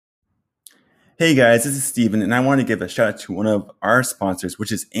Hey guys, this is Steven, and I want to give a shout out to one of our sponsors,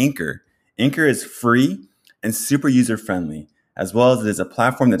 which is Anchor. Anchor is free and super user friendly, as well as it is a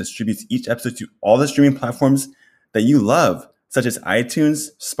platform that distributes each episode to all the streaming platforms that you love, such as iTunes,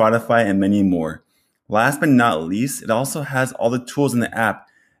 Spotify, and many more. Last but not least, it also has all the tools in the app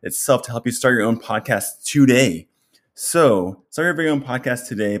itself to help you start your own podcast today. So, start your very own podcast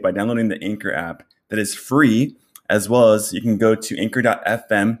today by downloading the Anchor app that is free, as well as you can go to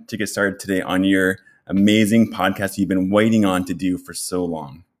anchor.fm to get started today on your amazing podcast you've been waiting on to do for so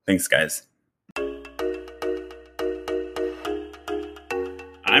long. Thanks, guys.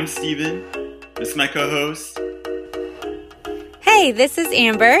 I'm Steven. This is my co-host. Hey, this is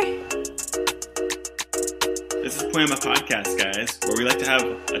Amber. This is Poema Podcast, guys, where we like to have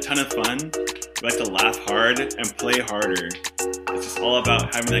a ton of fun. We like to laugh hard and play harder. It's just all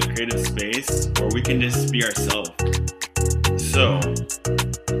about having that creative space where we can just be ourselves. So,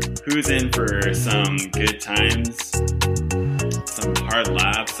 who's in for some good times, some hard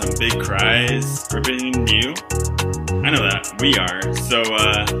laughs, some big cries, or anything new? I know that we are. So,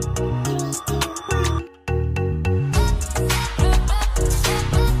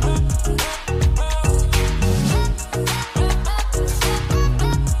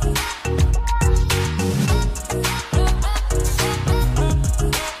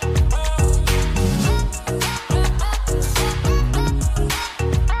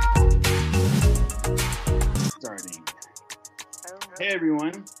 Hey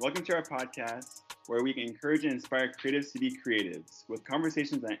everyone, welcome to our podcast where we can encourage and inspire creatives to be creatives with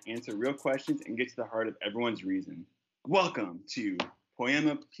conversations that answer real questions and get to the heart of everyone's reason. Welcome to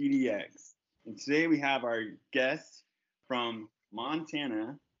Poema PDX. And today we have our guest from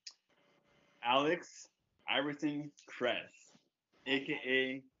Montana, Alex Iverson Cress,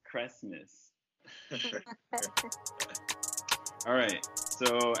 aka Cressmas. All right,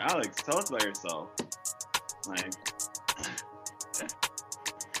 so Alex, tell us about yourself.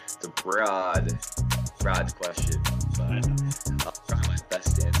 It's a broad question, but I'll try my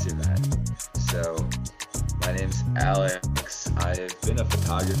best to answer that. So, my name's Alex. I've been a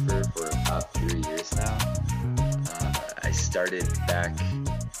photographer for about 3 years now. I started back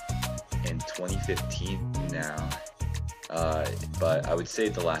in 2015 now, but I would say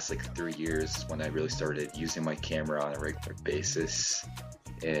the last 3 years when I really started using my camera on a regular basis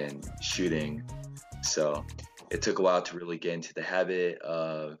and shooting. So, it took a while to really get into the habit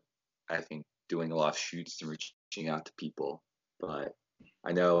of, I think, doing a lot of shoots and reaching out to people. But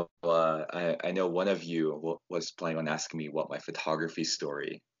I know I know one of you was planning on asking me what my photography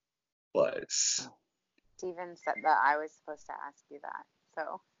story was. Steven said that I was supposed to ask you that.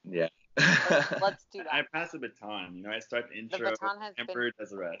 So yeah. let's do that. I pass the baton. I start the intro. The baton has Amber does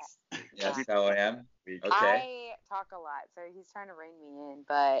the rest. Okay. Yes, how I am. Okay. I talk a lot, so he's trying to rein me in,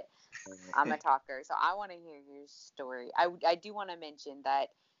 but I'm a talker, so I want to hear your story. I do want to mention that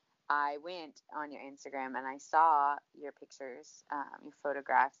I went on your Instagram and I saw your pictures, your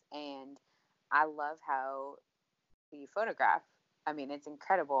photographs, and I love how you photograph. I mean, it's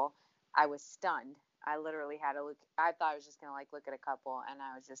incredible. I was stunned. I literally had to look. I thought I was just going to look at a couple, and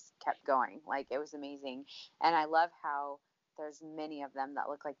I was just kept going. It was amazing. And I love how there's many of them that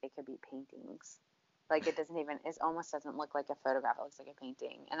look like they could be paintings. It almost doesn't look like a photograph. It looks like a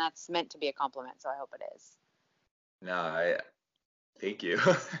painting. And that's meant to be a compliment, so I hope it is. No, thank you.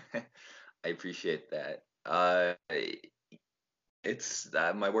 I appreciate that. It's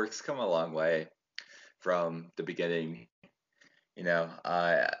my work's come a long way from the beginning.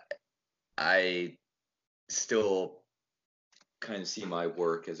 I still kind of see my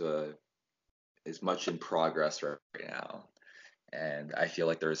work as much in progress right now, and I feel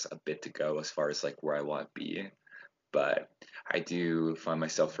like there's a bit to go as far as where I want to be. But I do find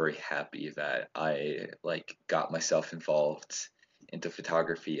myself very happy that I got myself involved into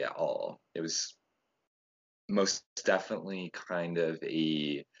photography at all. It was most definitely kind of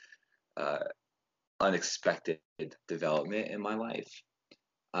a unexpected development in my life.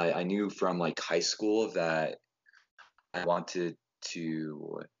 I knew from high school that I wanted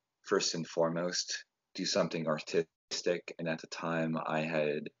to first and foremost do something artistic, and at the time I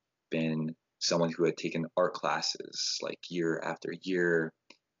had been someone who had taken art classes year after year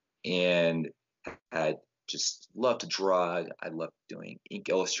and had just loved to draw. I loved doing ink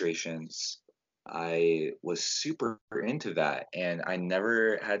illustrations. I was super into that, and I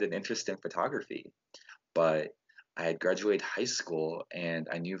never had an interest in photography, but I had graduated high school and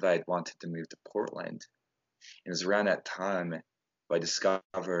I knew that I wanted to move to Portland. It was around that time I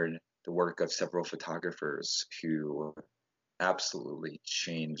discovered the work of several photographers who absolutely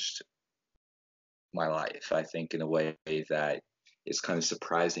changed my life, I think, in a way that is kind of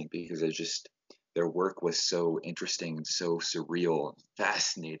surprising, because they're just their work was so interesting and so surreal,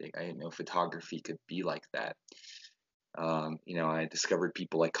 fascinating. I didn't know photography could be like that. I discovered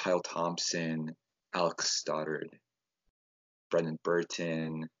people like Kyle Thompson, Alex Stoddard, Brendan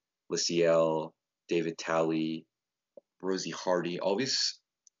Burton, Luciel, David Talley, Rosie Hardy, all these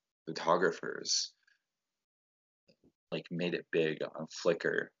photographers like made it big on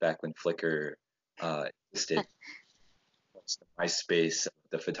Flickr back when Flickr existed. It's the MySpace of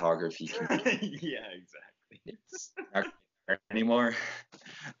the photography community. Yeah, exactly. It's not there anymore,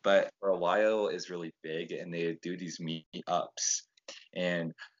 but for a while it's really big, and they do these meetups,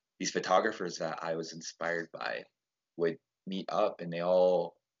 and these photographers that I was inspired by would meet up, and they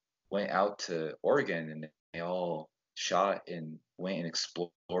all went out to Oregon, and they all shot and went and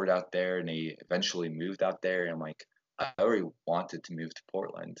explored out there, and they eventually moved out there. And I'm like, I already wanted to move to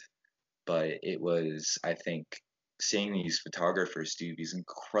Portland, but it was, I think, seeing these photographers do these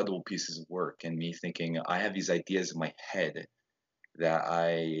incredible pieces of work and me thinking I have these ideas in my head that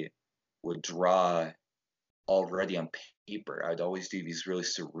I would draw already on paper. I'd always do these really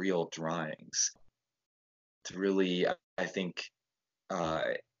surreal drawings to really, I think, uh,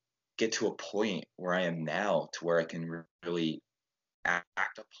 get to a point where I am now, to where I can really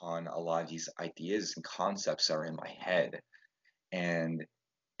act upon a lot of these ideas and concepts that are in my head. And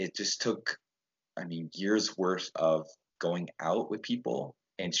it just took, I mean, years worth of going out with people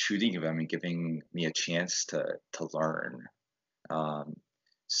and shooting them and giving me a chance to learn. Um,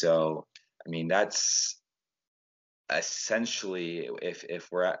 so, I mean, that's essentially, if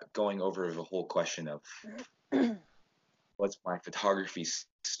we're going over the whole question of what's my photography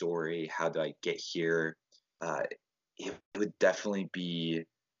story, how did I get here, uh, it would definitely be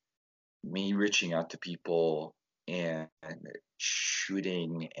me reaching out to people and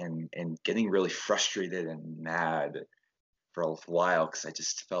shooting and getting really frustrated and mad for a while, because I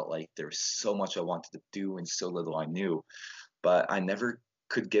just felt like there was so much I wanted to do and so little I knew. But I never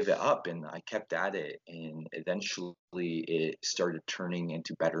could give it up, and I kept at it, and eventually it started turning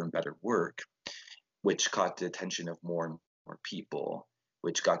into better and better work, which caught the attention of more and more people,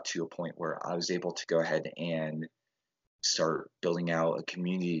 which got to a point where I was able to go ahead and start building out a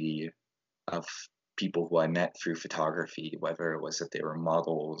community of people who I met through photography, whether it was that they were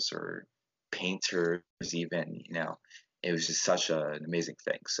models or painters, even, it was just such an amazing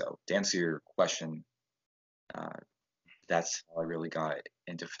thing. So to answer your question, uh, that's how I really got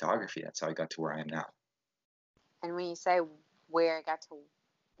into photography. That's how I got to where I am now. And when you say where I got to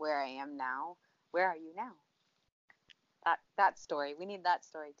where I am now, where are you now? That story. We need that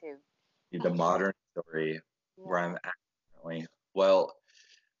story too. The modern story, where I'm at currently. Well,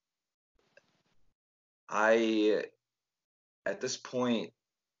 I at this point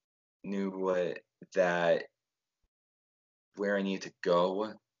knew that where I needed to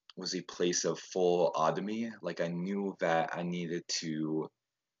go was a place of full autonomy. Like, I knew that I needed to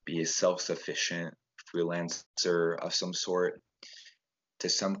be a self-sufficient freelancer of some sort to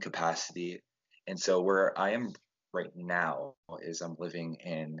some capacity. And so where I am right now is I'm living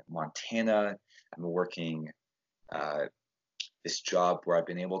in Montana. I'm working this job where I've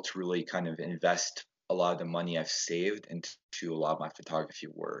been able to really kind of invest a lot of the money I've saved into a lot of my photography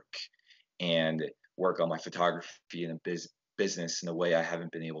work, and work on my photography in a business in a way I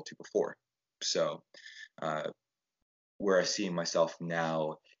haven't been able to before. So uh, where I see myself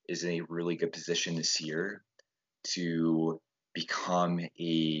now is in a really good position this year to become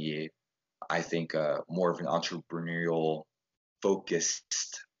I think, more of an entrepreneurial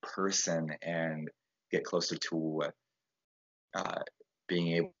focused person and get closer to uh,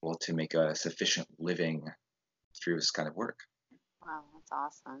 being able to make a sufficient living through this kind of work. Wow, that's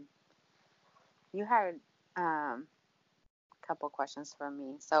awesome. You had a couple questions for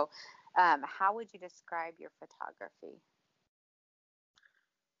me. So, how would you describe your photography?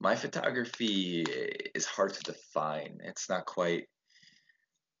 My photography is hard to define. It's not quite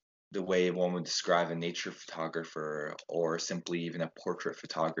the way one would describe a nature photographer or simply even a portrait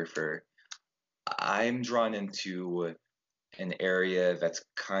photographer. I'm drawn into an area that's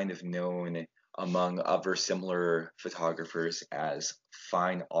kind of known among other similar photographers as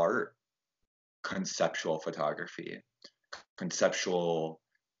fine art conceptual photography. Conceptual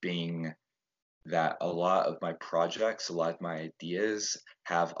being that a lot of my projects, a lot of my ideas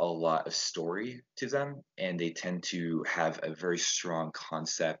have a lot of story to them, and they tend to have a very strong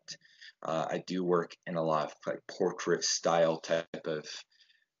concept. I do work in a lot of like portrait style type of,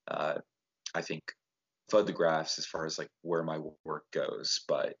 uh, I think, photographs as far as like where my work goes,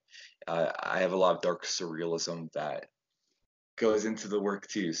 but I have a lot of dark surrealism that goes into the work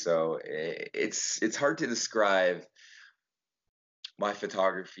too. So it's hard to describe my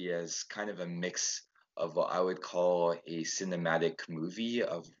photography as kind of a mix of what I would call a cinematic movie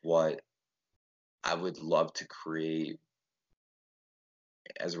of what I would love to create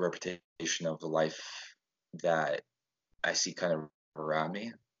as a representation of the life that I see kind of around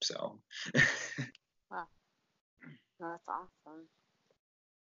me. So, Wow, that's awesome.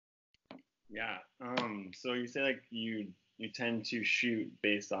 Yeah. So you say like you tend to shoot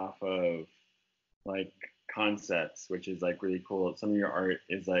based off of like concepts, which is like really cool. Some of your art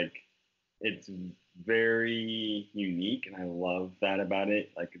is like it's very unique, and I love that about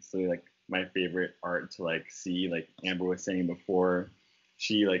it. Like it's really like my favorite art to like see. Like Amber was saying before,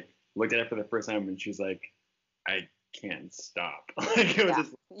 she like looked at it for the first time and she's like, I can't stop. Like it was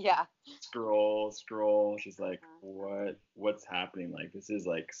just Yeah. scroll. She's like, what's happening? Like this is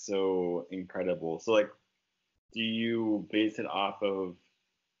like so incredible. So like, do you base it off of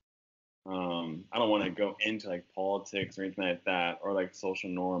I don't want to go into like politics or anything like that or like social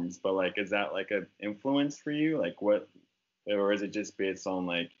norms, but like is that like an influence for you? Like what, or is it just based on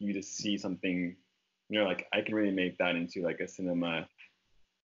like you just see something, like I can really make that into like a cinema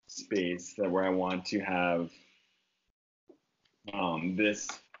space that where I want to have this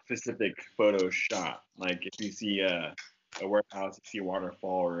specific photo shot. Like if you see a warehouse, you see a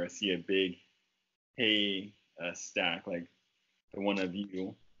waterfall, or see a big hay stack, like the one of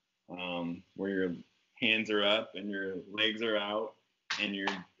you, where your hands are up and your legs are out, and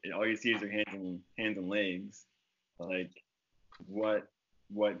all you see is your hands and legs. Like what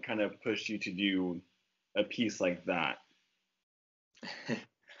kind of pushed you to do a piece like that?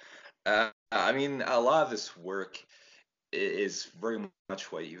 I mean, a lot of this work is very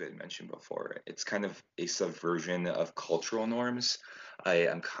much what you had mentioned before. It's kind of a subversion of cultural norms. I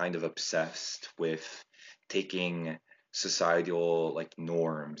am kind of obsessed with taking societal like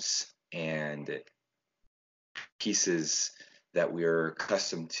norms and pieces that we're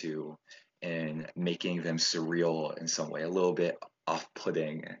accustomed to and making them surreal in some way, a little bit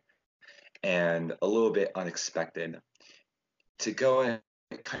off-putting and a little bit unexpected. To go and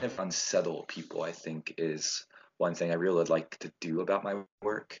kind of unsettle people, I think, is one thing I really would like to do about my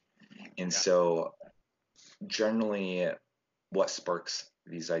work. And so generally what sparks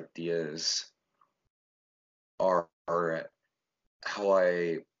these ideas are how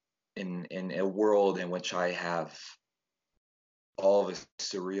I in a world in which I have all the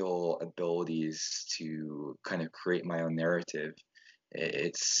surreal abilities to kind of create my own narrative.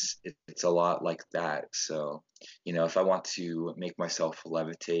 It's a lot like that. So, if I want to make myself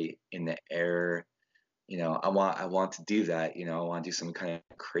levitate in the air, I want to do that. I want to do something kind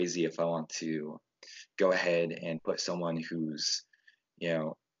of crazy. If I want to go ahead and put someone who's, you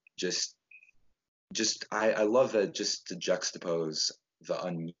know, just I love that, just to juxtapose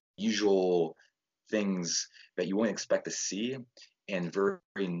the unusual things that you wouldn't expect to see in very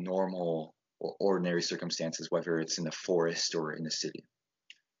normal or ordinary circumstances, whether it's in the forest or in the city.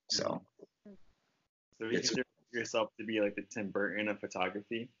 So, So you consider yourself to be like the Tim Burton of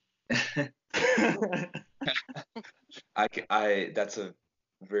photography? That's a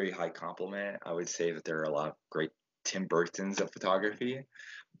very high compliment. I would say that there are a lot of great Tim Burtons of photography,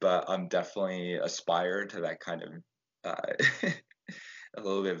 but I'm definitely aspire to that kind of a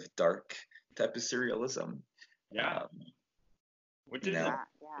little bit of dark type of surrealism. Yeah. Which is, yeah.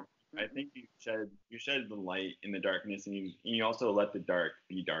 I think you shed the light in the darkness, and you also let the dark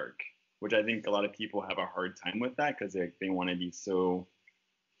be dark, which I think a lot of people have a hard time with that because they want to be so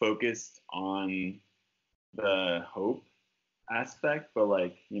focused on the hope aspect, but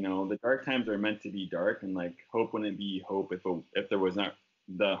like the dark times are meant to be dark, and like hope wouldn't be hope if there was not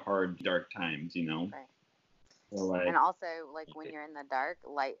the hard dark times, Right. So, like, and also like when you're in the dark,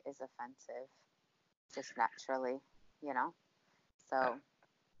 light is offensive, just naturally, so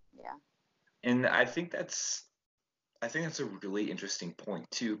yeah. And I think that's a really interesting point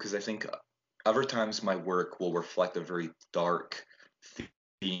too, because I think other times my work will reflect a very dark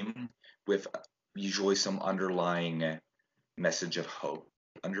theme with usually some underlying message of hope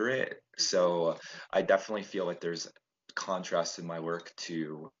under it. So I definitely feel like there's contrast in my work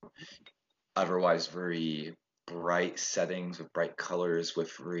to otherwise very bright settings with bright colors,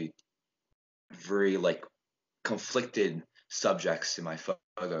 with very like conflicted subjects in my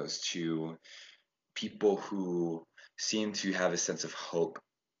photos, to people who seem to have a sense of hope,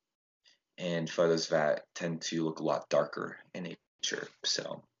 and photos that tend to look a lot darker in nature.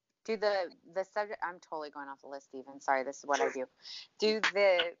 So Do the subject? I'm totally going off the list, Steven. Sorry, this is what I do. Do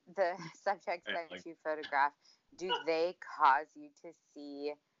the subjects that you photograph, do they cause you to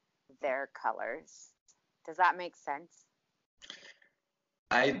see their colors? Does that make sense?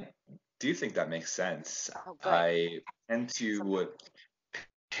 I do think that makes sense. Oh, good. I tend to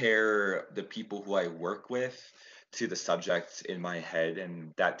pair the people who I work with to the subjects in my head,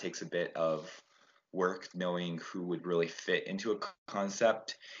 and that takes a bit of work knowing who would really fit into a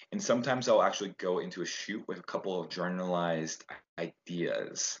concept. And sometimes I'll actually go into a shoot with a couple of journalized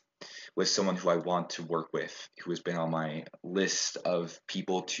ideas with someone who I want to work with, who has been on my list of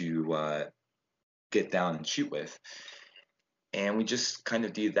people to get down and shoot with. And we just kind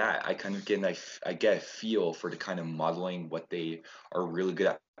of do that. I kind of get I get a feel for the kind of modeling what they are really good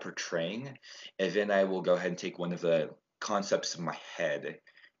at portraying, and then I will go ahead and take one of the concepts in my head,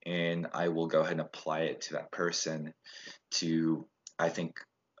 and I will go ahead and apply it to that person to, I think,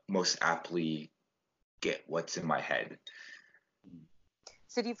 most aptly get what's in my head.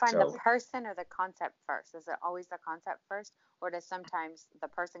 So do you find the So person or the concept first? Is it always the concept first, or does sometimes the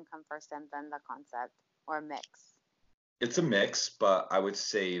person come first and then the concept, or a mix? it's a mix, but I would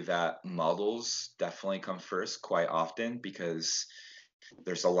say that models definitely come first quite often because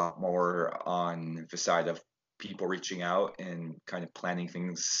there's a lot more on the side of people reaching out and kind of planning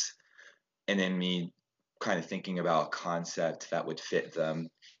things, and then me kind of thinking about a concept that would fit them.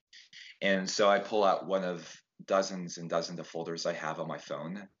 And so I pull out one of dozens and dozens of folders I have on my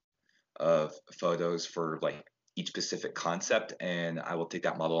phone of photos for like each specific concept, and I will take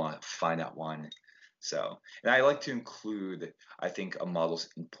that model and find that one. So, and I like to include, I think, a model's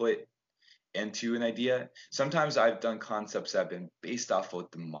input into an idea. Sometimes I've done concepts that have been based off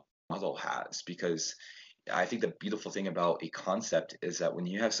what the model has, because I think the beautiful thing about a concept is that when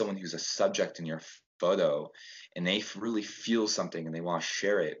you have someone who's a subject in your photo and they really feel something and they want to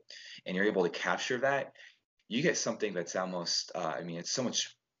share it, and you're able to capture that, you get something that's almost, I mean, it's so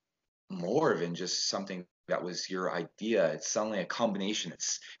much more than just something that was your idea. It's suddenly a combination.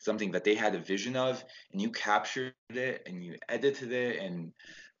 It's something that they had a vision of, and you captured it and you edited it, and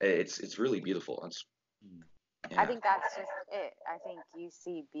it's really beautiful. It's, I yeah. think that's just it. I think you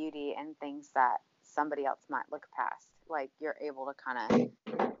see beauty in things that somebody else might look past. Like you're able to kind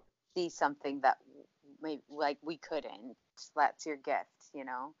of see something that maybe like we couldn't. That's your gift, you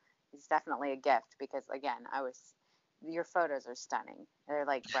know. It's definitely a gift because again, your photos are stunning. They're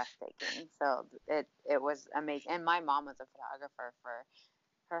like breathtaking. So it was amazing. And my mom was a photographer for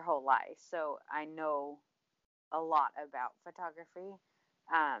her whole life, so I know a lot about photography.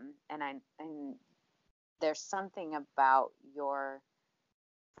 And there's something about your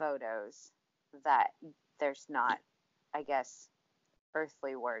photos that there's not, I guess,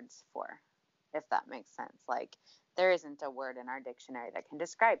 earthly words for, if that makes sense. Like there isn't a word in our dictionary that can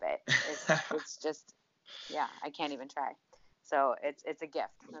describe it. It's just, yeah, I can't even try. So it's a gift.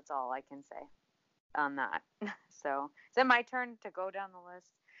 That's all I can say on that. So is it my turn to go down the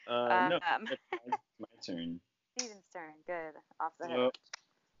list? No, it's my turn. Steven's turn. Good. Off the So, hook.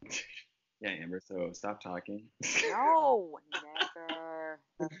 yeah, Amber. So stop talking. No, never.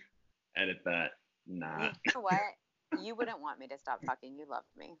 Edit that. Nah. You know what? You wouldn't want me to stop talking. You loved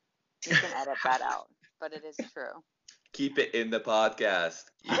me. You can edit that out, but it is true. Keep it in the podcast.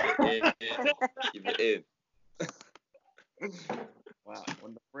 Keep it in. Keep it in. Wow.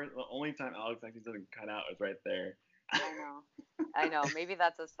 The only time Alex actually doesn't cut out is right there. I know. Maybe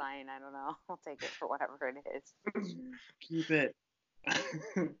that's a sign. I don't know. I'll take it for whatever it is. Keep it.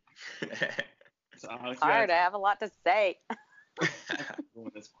 So Alex, Hard. I have a lot to say.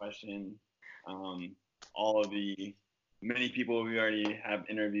 With this question, all of the many people we already have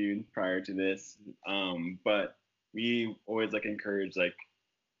interviewed prior to this, but we always encourage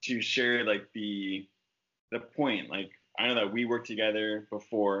to share the point. Like I know that we worked together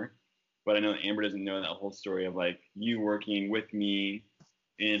before, but I know that Amber doesn't know that whole story of you working with me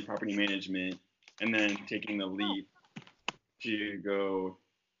in property management and then taking the leap to go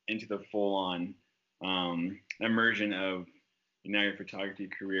into the full-on immersion of now your photography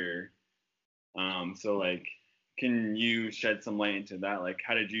career. So can you shed some light into that?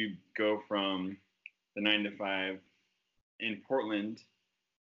 How did you go from the 9 to 5 in Portland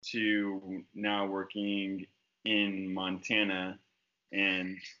to now working in Montana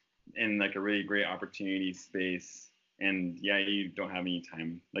and in a really great opportunity space? And yeah, you don't have any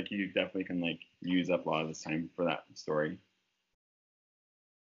time. You definitely can use up a lot of this time for that story.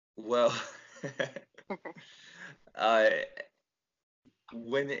 Well,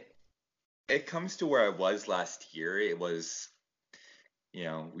 when it comes to where I was last year, it was,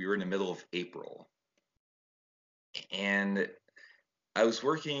 we were in the middle of April. And I was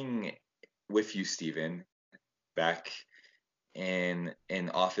working with you, Stephen, back in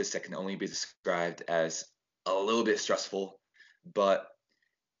an office that can only be described as a little bit stressful. But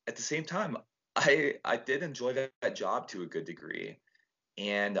at the same time, I did enjoy that job to a good degree.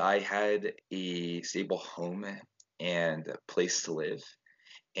 and I had a stable home and a place to live,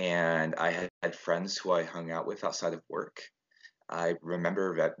 and I had friends who I hung out with outside of work. I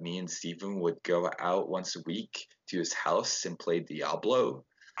remember that me and Steven would go out once a week to his house and play Diablo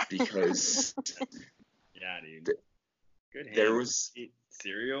because Yeah, dude. th- Good there hang. was Eat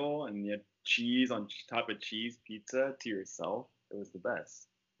cereal and you had cheese on top of cheese pizza to yourself. It was the best.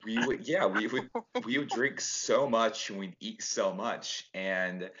 we would drink so much and we'd eat so much,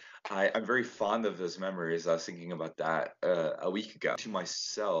 and I'm very fond of those memories. I was thinking about that a week ago to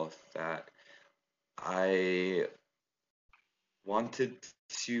myself that I wanted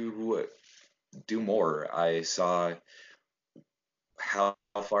to do more. I saw how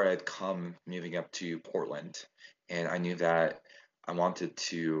far I'd come moving up to Portland, and I knew that I wanted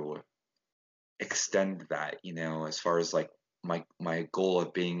to extend that, as far as like my goal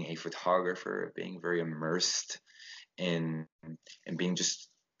of being a photographer, being very immersed in being just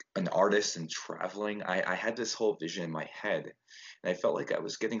an artist and traveling. I had this whole vision in my head, and I felt like I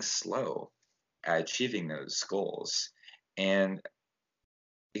was getting slow at achieving those goals, and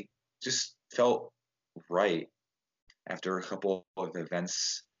it just felt right after a couple of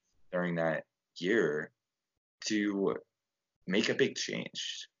events during that year to make a big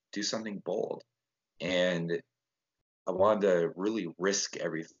change, do something bold. And I wanted to really risk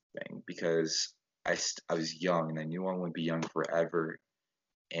everything because I was young and I knew I wouldn't be young forever.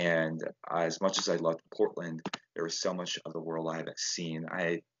 And as much as I loved Portland, there was so much of the world I hadn't seen.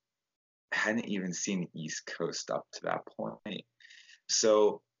 I hadn't even seen the East Coast up to that point.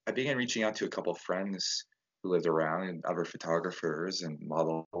 So I began reaching out to a couple of friends who lived around and other photographers and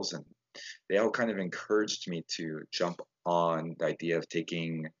models, and they all kind of encouraged me to jump on the idea of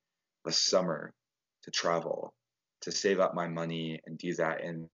taking the summer to travel, to save up my money and do that.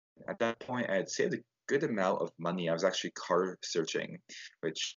 And at that point, I had saved a good amount of money. I was actually car searching,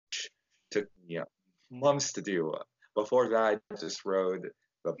 which took me months to do. Before that, I just rode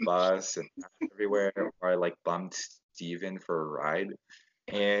the bus and everywhere, or I like bumped Steven for a ride.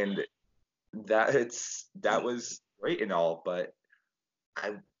 And that was great and all, but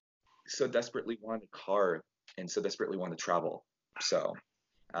I so desperately wanted a car and so desperately wanted to travel. So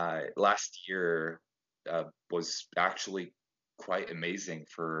last year was actually quite amazing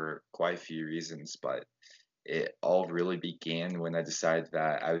for quite a few reasons, but it all really began when I decided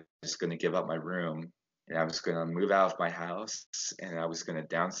that I was going to give up my room and I was going to move out of my house and I was going to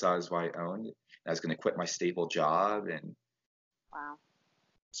downsize what I owned. And I was going to quit my stable job and Wow.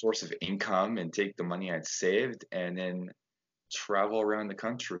 source of income and take the money I'd saved and then travel around the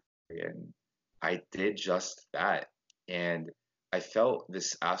country. And I did just that. And I felt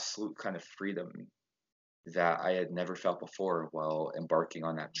this absolute kind of freedom that I had never felt before while embarking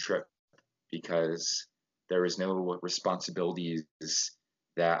on that trip because there was no responsibilities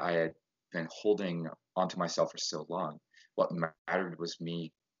that I had been holding onto myself for so long. What mattered was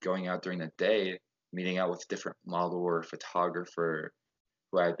me going out during the day, meeting out with different model or photographer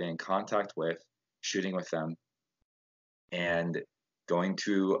who I had been in contact with, shooting with them, and going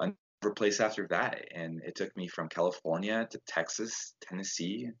to another place after that. And it took me from California to Texas,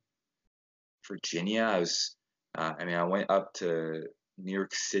 Tennessee, Virginia. I went up to New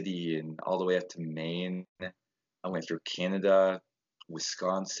York City and all the way up to Maine. I went through Canada,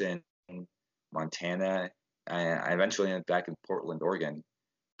 Wisconsin, Montana, and I eventually ended back in Portland, Oregon.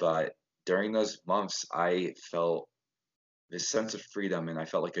 But during those months, I felt this sense of freedom, and I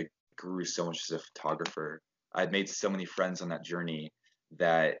felt like I grew so much as a photographer. I'd made so many friends on that journey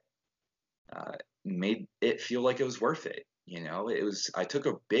that uh, made it feel like it was worth it. I took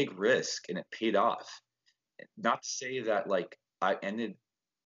a big risk and it paid off. Not to say that like I ended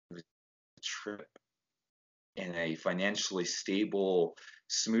the trip in a financially stable,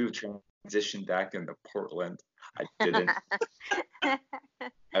 smooth transition back into Portland. I didn't. I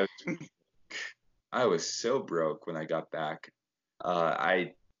was, I was so broke when I got back.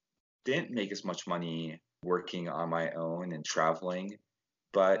 I didn't make as much money working on my own and traveling,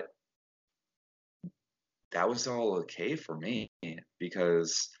 but that was all okay for me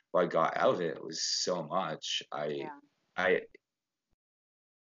because what I got out of it was so much. Yeah. I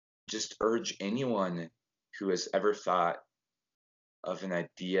just urge anyone who has ever thought of an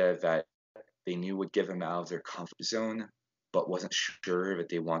idea that they knew would give them out of their comfort zone, but wasn't sure that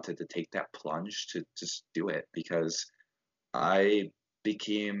they wanted to take that plunge to just do it because I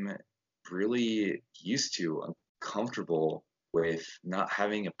became really used to, uncomfortable with not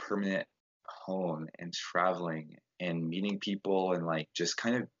having a permanent home and traveling and meeting people and like just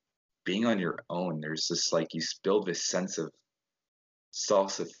kind of being on your own. There's this like you build this sense of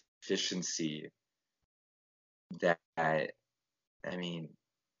self sufficiency that I mean,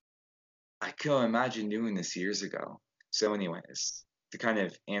 I couldn't imagine doing this years ago. So, anyways, to kind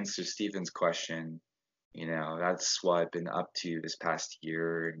of answer Stephen's question, that's what I've been up to this past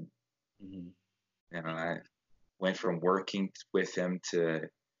year. And, Mm-hmm. I went from working with him to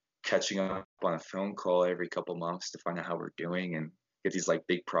catching up on a phone call every couple months to find out how we're doing and get these like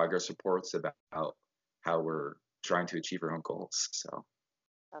big progress reports about how we're trying to achieve our own goals. So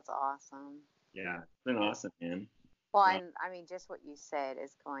That's awesome. Yeah, it's been awesome, man. Well, and I mean, just what you said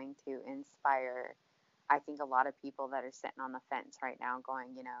is going to inspire, I think, a lot of people that are sitting on the fence right now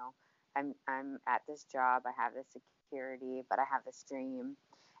going, I'm at this job, I have this security, but I have this dream.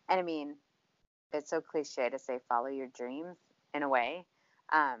 And I mean, it's so cliche to say follow your dreams in a way.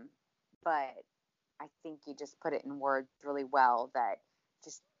 Um, but I think you just put it in words really well that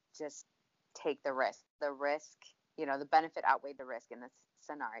just just take the risk. The risk, the benefit outweighed the risk in this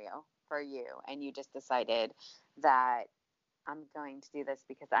scenario for you, and you just decided that I'm going to do this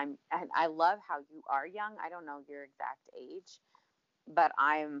because and I love how you are young. I don't know your exact age, but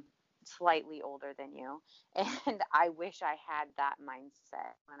I'm slightly older than you, and I wish I had that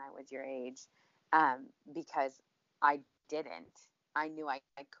mindset when I was your age, because I didn't. I knew I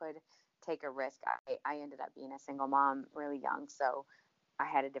could take a risk. I ended up being a single mom really young, so I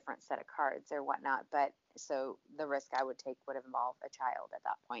had a different set of cards or whatnot. But so the risk I would take would have involved a child at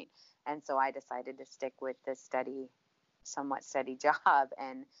that point, and so I decided to stick with this somewhat steady job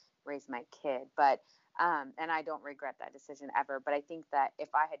and raise my kid. But and I don't regret that decision ever. But I think that if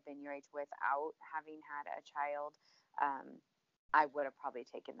I had been your age without having had a child, I would have probably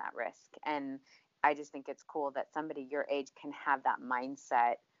taken that risk. And I just think it's cool that somebody your age can have that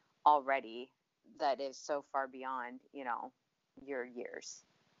mindset already that is so far beyond, your years.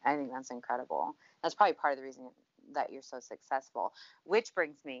 I think that's incredible. That's probably part of the reason that you're so successful, which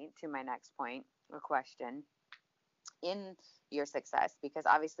brings me to my next point or question in your success, because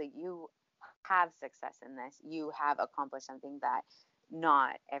obviously you have success in this. You have accomplished something that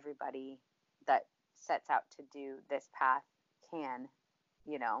not everybody that sets out to do this path can,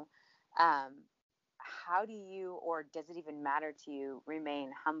 you know. Um, how do you, or does it even matter to you,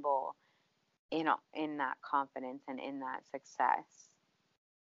 remain humble in that confidence and in that success?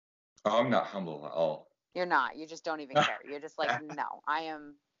 I'm not humble at all. You're not. You just don't even care. You're just like, no, I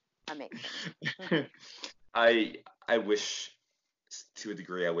am amazing. I wish, to a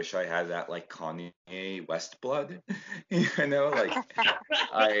degree, I wish I had that like Kanye West blood. Like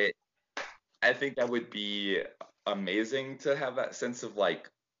I I think that would be amazing to have that sense of like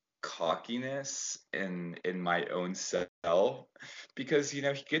cockiness in my own self, because he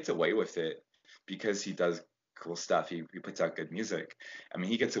gets away with it because he does cool stuff. He puts out good music. I mean,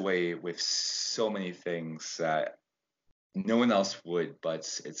 he gets away with so many things that no one else would, but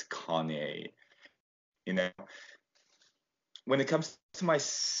it's Kanye. You know, when it comes to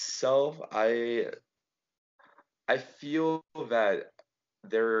myself, I feel that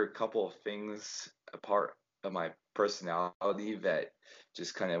there are a couple of things a part of my personality that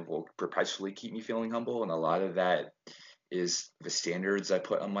just kind of will perpetually keep me feeling humble, and a lot of that is the standards I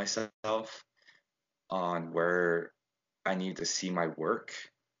put on myself on where I need to see my work.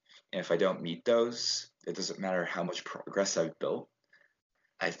 And if I don't meet those, it doesn't matter how much progress I've built.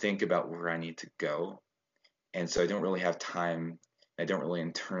 I think about where I need to go. And so I don't really have time. I don't really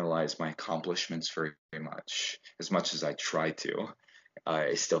internalize my accomplishments very much as I try to.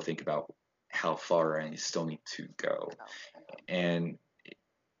 I still think about how far I still need to go. And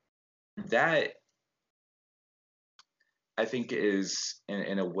that, I think, is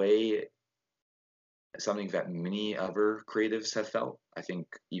in a way something that many other creatives have felt. I think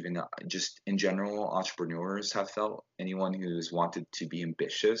even just in general, entrepreneurs have felt, anyone who's wanted to be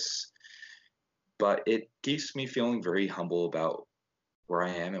ambitious. But it keeps me feeling very humble about where I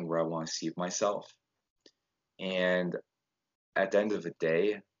am and where I want to see myself. And at the end of the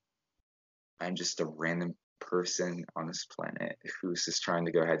day, I'm just a random person on this planet who's just trying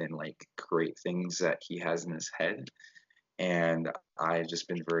to go ahead and like create things that he has in his head. And I've just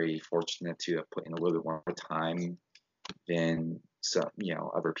been very fortunate to have put in a little bit more time than some,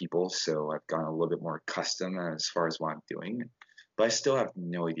 other people. So I've gotten a little bit more accustomed as far as what I'm doing, but I still have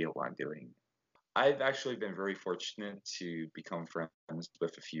no idea what I'm doing. I've actually been very fortunate to become friends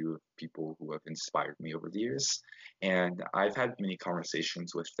with a few people who have inspired me over the years. And I've had many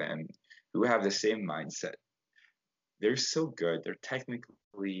conversations with them who have the same mindset. They're so good. They're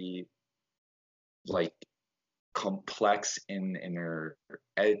technically like complex in their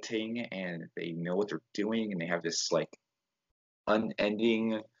editing, and they know what they're doing, and they have this like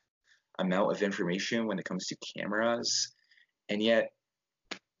unending amount of information when it comes to cameras. And yet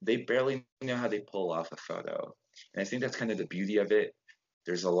they barely know how they pull off a photo. And I think that's kind of the beauty of it.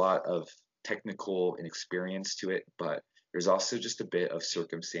 There's a lot of technical and experience to it, but there's also just a bit of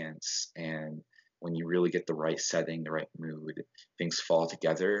circumstance. And when you really get the right setting, the right mood, things fall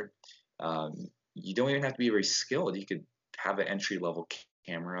together. Um, you don't even have to be very skilled. You could have an entry level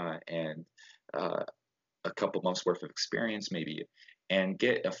camera and uh, a couple months worth of experience, maybe, and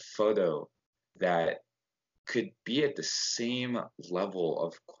get a photo that could be at the same level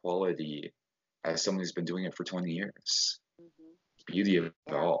of quality as someone who's been doing it for 20 years. Mm-hmm. Beauty of it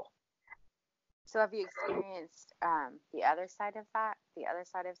all. So have you experienced the other side of that, the other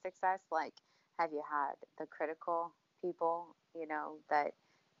side of success? Like, have you had the critical people, that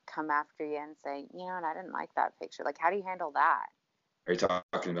come after you and say, and I didn't like that picture? Like, how do you handle that? Are you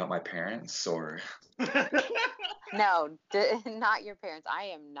talking about my parents or? No, not your parents. I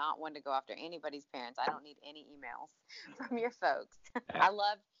am not one to go after anybody's parents. I don't need any emails from your folks. I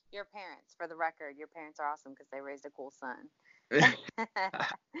love your parents. For the record, your parents are awesome because they raised a cool son.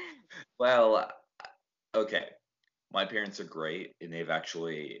 Well, okay. My parents are great, and they've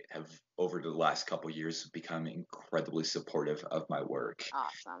actually have over the last couple of years become incredibly supportive of my work.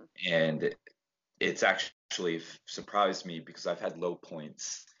 Awesome. And it's actually surprised me because I've had low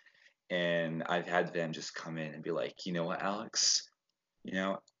points, and I've had them just come in and be like, you know what, Alex,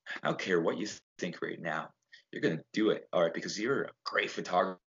 I don't care what you think right now. You're gonna do it, all right, because you're a great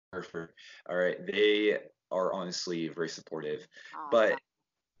photographer. All right, they are honestly very supportive. Awesome.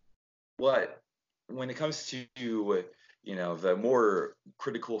 But when it comes to the more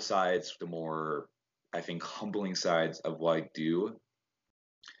critical sides, the more I think humbling sides of what I do,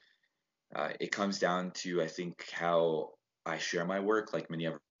 it comes down to I think how I share my work. Like many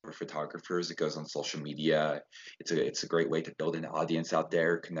other photographers, it goes on social media. It's a great way to build an audience out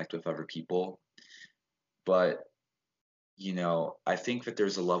there, connect with other people. But I think that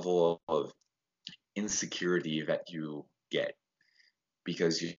there's a level of insecurity that you get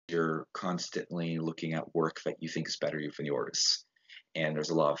because you're constantly looking at work that you think is better than yours, and there's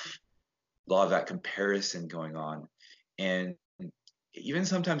a lot of that comparison going on, and even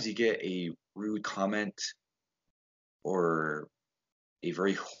sometimes you get a rude comment or a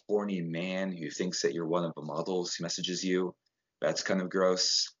very horny man who thinks that you're one of the models who messages you. That's kind of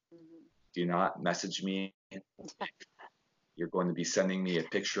gross. Mm-hmm. Do not message me. You're going to be sending me a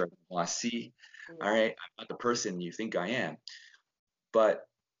picture I want to see. Yeah. All right, I'm not the person you think I am. But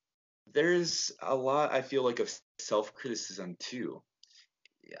there's a lot, I feel like, of self-criticism too.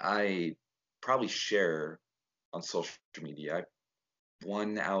 I probably share on social media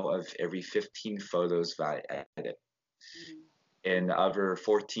 1 out of every 15 photos that I edit. Mm-hmm. And the other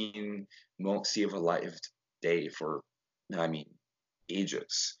 14 won't see the light of day for,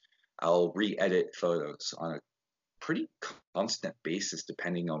 ages. I'll re-edit photos on a pretty constant basis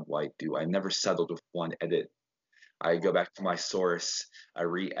depending on what I do. I never settled with one edit. I go back to my source, I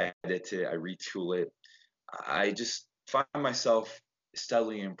re-edit it, I retool it. I just find myself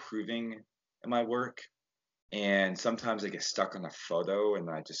steadily improving in my work. And sometimes I get stuck on a photo and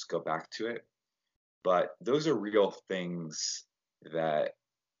I just go back to it. But those are real things that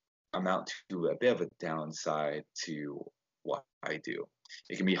amount to a bit of a downside to what I do.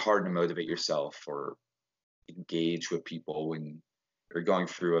 It can be hard to motivate yourself or engage with people when you're going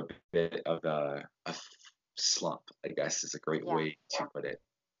through a bit of a slump, I guess is a great way to put it.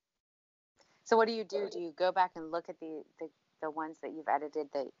 So what do you do? Do you go back and look at the ones that you've edited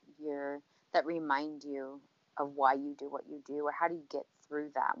that remind you of why you do what you do, or how do you get through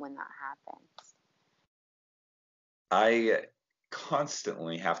that when that happens? I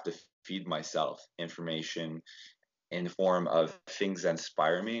constantly have to feed myself information in the form of things that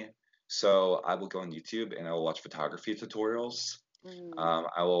inspire me. So I will go on YouTube and I will watch photography tutorials. Mm-hmm.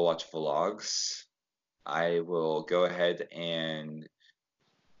 I will watch vlogs. I will go ahead and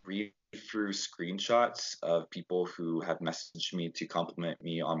read through screenshots of people who have messaged me to compliment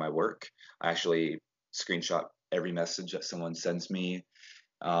me on my work. I actually screenshot every message that someone sends me,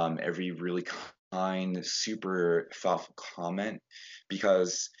 every really kind, super thoughtful comment,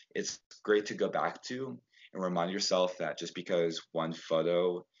 because it's great to go back to and remind yourself that just because one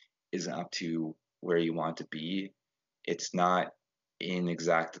photo isn't up to where you want to be, it's not an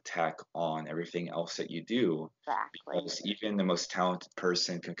exact attack on everything else that you do. Exactly. Because even the most talented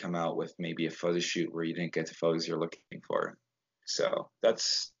person can come out with maybe a photo shoot where you didn't get the photos you're looking for. So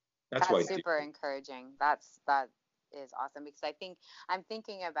that's what I do. Super encouraging. That is awesome, because I'm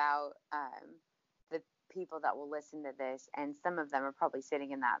thinking about the people that will listen to this, and some of them are probably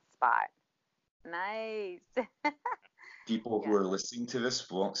sitting in that spot. Nice. People who are listening to this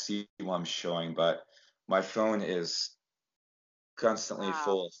won't see what I'm showing, but my phone is constantly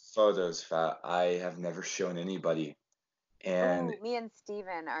full of photos that I have never shown anybody. And me and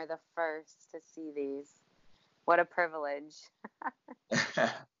Steven are the first to see these. What a privilege. Love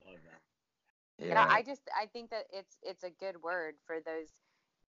that. yeah, I think that it's a good word for those,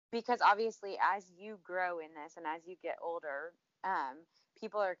 because obviously as you grow in this and as you get older,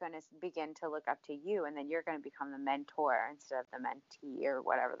 people are going to begin to look up to you, and then you're going to become the mentor instead of the mentee, or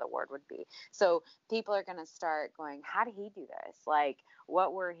whatever the word would be. So people are going to start going, how did he do this? Like,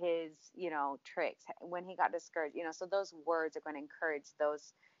 what were his, tricks when he got discouraged? So those words are going to encourage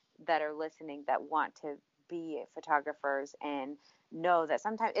those that are listening that want to be photographers, and know that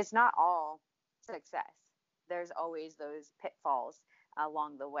sometimes it's not all success. There's always those pitfalls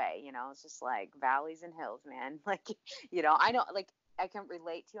along the way. It's just like valleys and hills, man. Like, I know, like, I can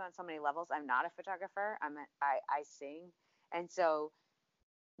relate to you on so many levels. I'm not a photographer. I sing, and so,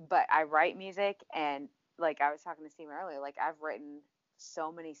 but I write music, and like I was talking to Steve earlier, like I've written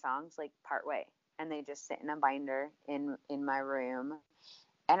so many songs like part way, and they just sit in a binder in my room,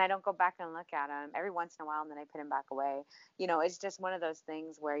 and I don't go back and look at them every once in a while, and then I put them back away. It's just one of those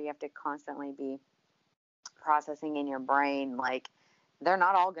things where you have to constantly be processing in your brain, like, they're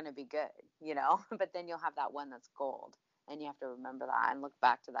not all going to be good, but then you'll have that one that's gold, and you have to remember that and look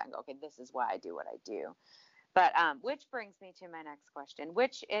back to that and go, okay, this is why I do what I do. But which brings me to my next question,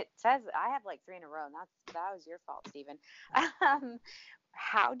 which it says I have like 3 in a row, and that was your fault, Stephen.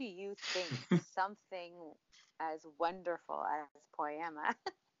 How do you think something as wonderful as Poema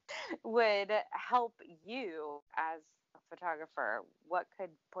would help you as a photographer? What could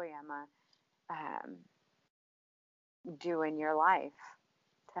Poema um, do in your life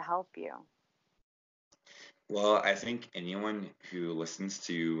to help you? well, I think anyone who listens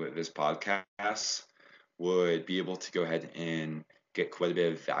to this podcast would be able to go ahead and get quite a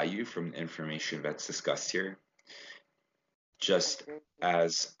bit of value from the information that's discussed here. Just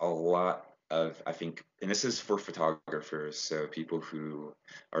as a lot of, I think, and this is for photographers, so people who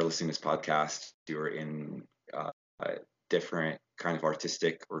are listening to this podcast who are in different kind of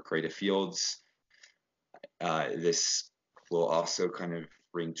artistic or creative fields, this will also kind of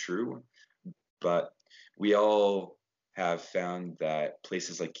ring true. But we all have found that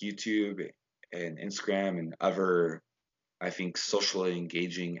places like YouTube and Instagram and other, I think, socially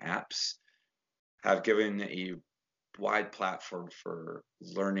engaging apps have given a wide platform for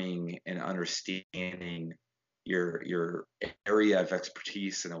learning and understanding your area of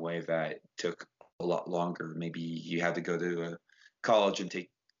expertise in a way that took a lot longer. Maybe you had to go to a college and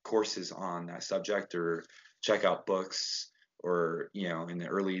take courses on that subject, or check out books, or in the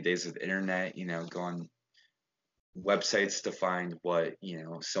early days of the internet, go on websites to find what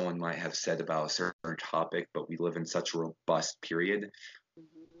someone might have said about a certain topic. But we live in such a robust period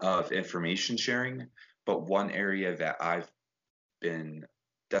of information sharing. But one area that I've been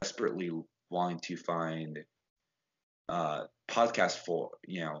desperately wanting to find podcasts for,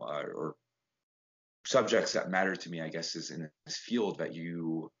 or subjects that matter to me, I guess, is in this field that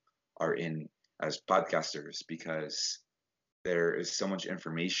you are in as podcasters, because there is so much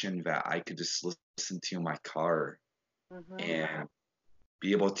information that I could just listen to in my car and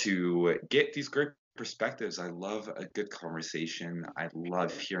be able to get these great perspectives. I love a good conversation. I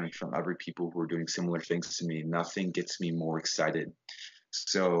love hearing from other people who are doing similar things to me. Nothing gets me more excited.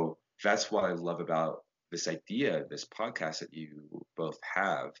 So that's what I love about this idea, this podcast that you both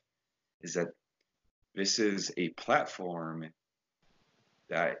have, is that this is a platform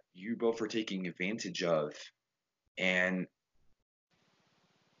that you both are taking advantage of. And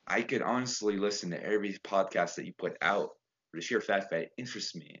I could honestly listen to every podcast that you put out for the sheer fact that it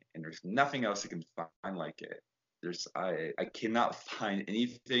interests me, and there's nothing else I can find like it. I cannot find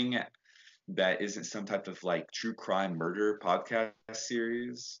anything that isn't some type of like true crime murder podcast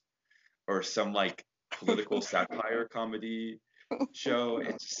series, or some like political satire comedy show.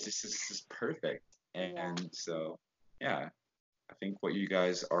 It's just perfect. And so, yeah, I think what you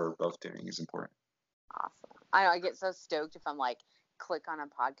guys are both doing is important. Awesome. I know, I get so stoked if I'm like, click on a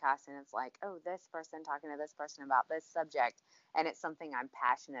podcast and it's like, oh, this person talking to this person about this subject, and it's something I'm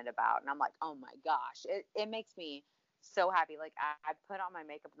passionate about, and I'm like, oh my gosh, it makes me so happy. Like, I put on my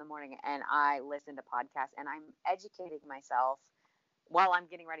makeup in the morning and I listen to podcasts, and I'm educating myself while I'm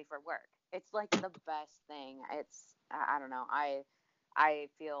getting ready for work. It's like the best thing. I don't know. I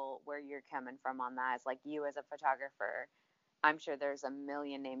feel where you're coming from on that. It's like, you as a photographer, I'm sure there's a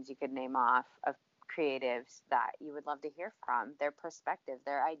million names you could name off of creatives that you would love to hear from, their perspective,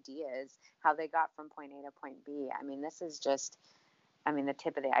 their ideas, how they got from point A to point B. I mean, this is just, the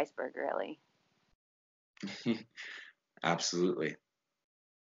tip of the iceberg, really. Absolutely.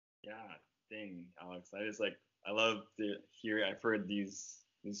 Yeah, dang, Alex. That is like I love to hear. I've heard these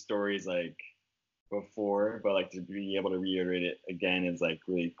stories like before, but like to be able to reiterate it again is like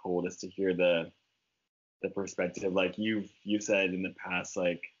really cool. Just to hear the perspective. Like you've said in the past,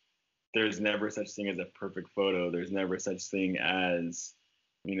 like there's never such thing as a perfect photo. There's never such thing as,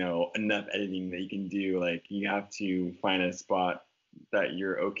 enough editing that you can do. Like you have to find a spot that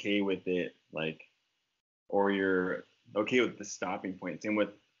you're okay with it, like, or you're okay with the stopping point. Same with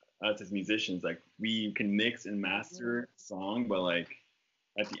us as musicians. Like we can mix and master a song, but like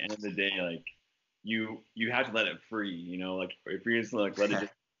at the end of the day, like you have to let it free. Like if you're just like let it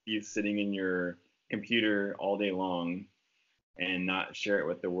just be sitting in your computer all day long and not share it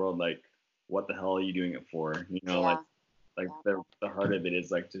with the world, like what the hell are you doing it for? Like the heart of it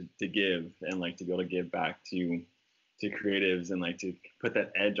is like to give and like to be able to give back to creatives and like to put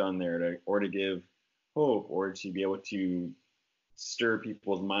that edge on there to give hope or to be able to stir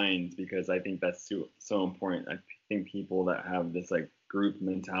people's minds, because I think that's so important. I think people that have this like group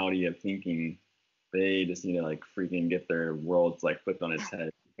mentality of thinking, they just need to like freaking get their worlds like flipped on its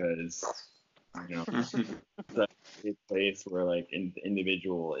head, because it's a place where like the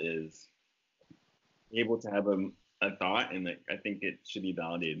individual is able to have a thought, and like I think it should be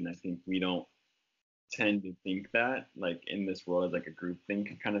validated. And I think we don't tend to think that like in this world as like a group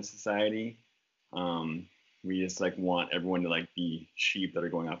think kind of society. We just like want everyone to like be sheep that are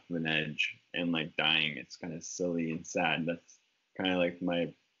going off of an edge and like dying. It's kind of silly and sad. That's kind of like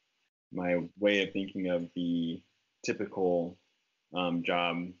my way of thinking of the typical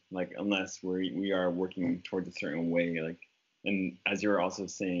job, like unless we are working towards a certain way, like. And as you were also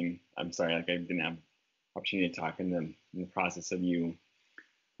saying, I'm sorry, like I didn't have opportunity to talk in the process of you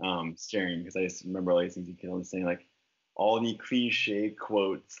sharing, because I just remember all these things you kept saying, like all the cliche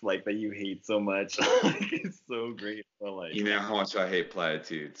quotes like that you hate so much. Like it's so great. But like you know how much I hate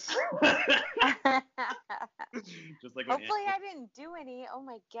platitudes. Just like hopefully I didn't do any. Oh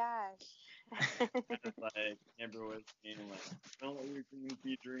my gosh. Like Amber was saying, like don't let your dreams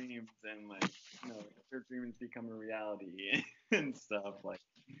be dreams, and like your dreams become a reality and stuff.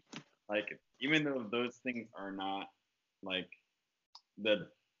 Like even though those things are not like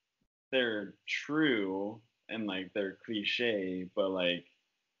they're true and like they're cliche, but like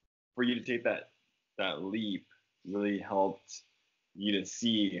for you to take that leap really helped you to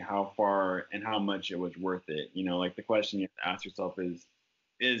see how far and how much it was worth it. Like the question you have to ask yourself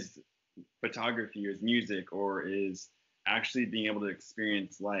is photography, or is music, or is actually being able to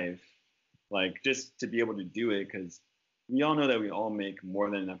experience life, like just to be able to do it, because we all know that we all make more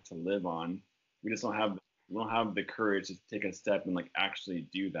than enough to live on. We don't have the courage to take a step and like actually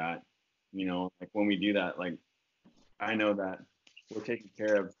do that. Like when we do that, like I know that we're taken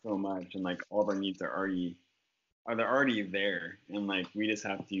care of so much, and like all of our needs they're already there, and like we just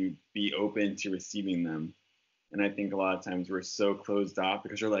have to be open to receiving them. And I think a lot of times we're so closed off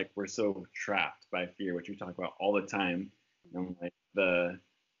because we're so trapped by fear, which we talk about all the time, and like the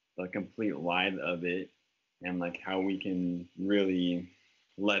complete lie of it, and like how we can really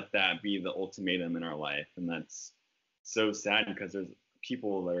let that be the ultimatum in our life. And that's so sad, because there's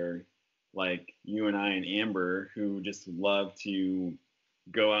people that are like you and I and Amber who just love to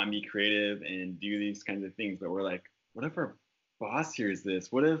go out and be creative and do these kinds of things, but we're like, what if our boss hears this?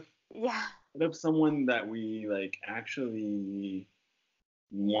 What if someone that we like actually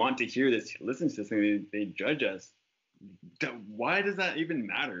want to hear this listens to this, and they judge us? Why does that even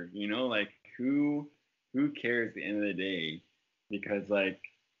matter? Like who cares at the end of the day? Because like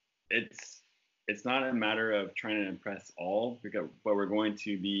it's not a matter of trying to impress all, but we're going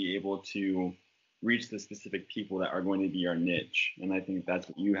to be able to reach the specific people that are going to be our niche. And I think that's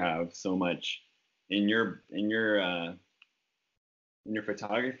what you have so much in your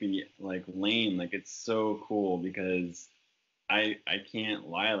photography like lane. Like it's so cool, because I can't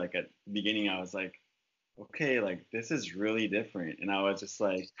lie, like at the beginning I was like, okay, like this is really different, and I was just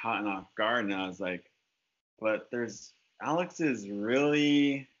like caught off guard, and I was like, but Alex is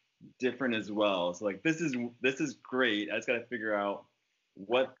really different as well. So like this is great. I just got to figure out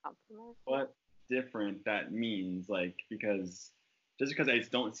what different that means, like, because just because I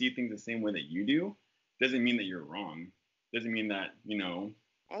just don't see things the same way that you do doesn't mean that you're wrong. Doesn't mean that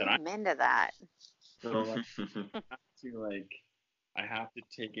that Amen to that. So like, I have to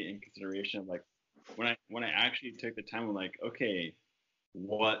take it in consideration of like when I actually took the time, I'm like, okay,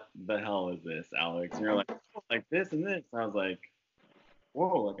 what the hell is this, Alex? And you're like this and this. And I was like,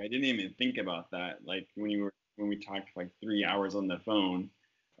 whoa, like I didn't even think about that. Like when we talked for like 3 hours on the phone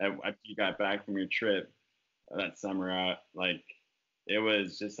after you got back from your trip that summer out, like it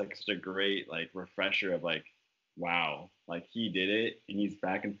was just like such a great like refresher of like, wow, like he did it and he's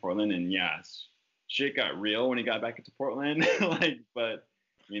back in Portland, and yes, shit got real when he got back into Portland. Like, but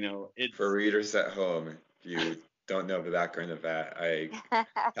you know, it's For readers at home, if you don't know the background of that, I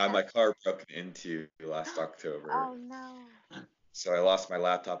had my car broken into last October. Oh no. So I lost my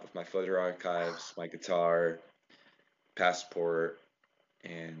laptop with my photo archives, my guitar, passport,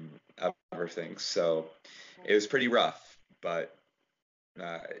 and other things. So it was pretty rough, but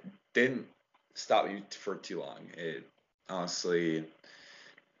it didn't stop me for too long. It honestly,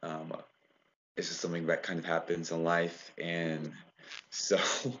 um, it's just something that kind of happens in life, and so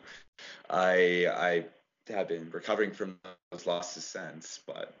I have been recovering from those losses since.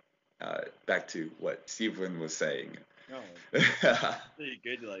 But back to what Stephen was saying. no, it's really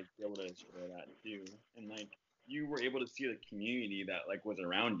good to like be able to share that too, and like you were able to see the community that like was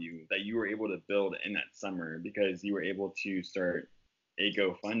around you that you were able to build in that summer because you were able to start a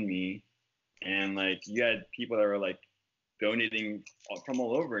GoFundMe, and like you had people that were like donating from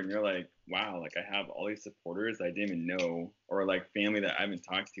all over, and you're like, wow, like I have all these supporters I didn't even know, or like family that I haven't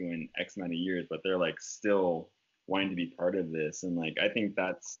talked to in X amount of years, but they're like still wanting to be part of this. And like I think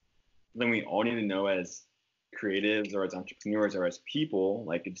that's something we all need to know as creatives or as entrepreneurs or as people,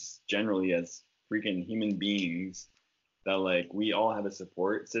 like it's generally as freaking human beings, that like we all have a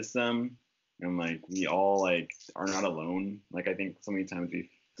support system, and like we all like are not alone. Like I think so many times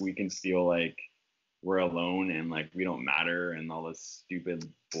we can feel like we're alone and like we don't matter and all this stupid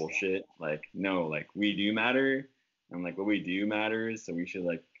bullshit. Like no, like we do matter, and like what we do matters, so we should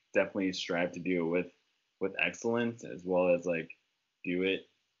like definitely strive to do it with excellence, as well as like do it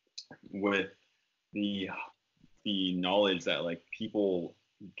with the the knowledge that like people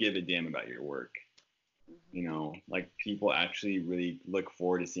give a damn about your work. You know, like people actually really look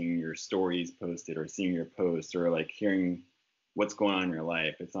forward to seeing your stories posted or seeing your posts or like hearing what's going on in your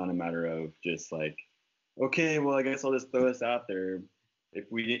life. It's not a matter of just like, okay, well, I guess I'll just throw this out there. If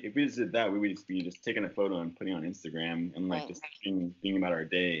we just did that, we would just be just taking a photo and putting it on Instagram and like Right. just being about our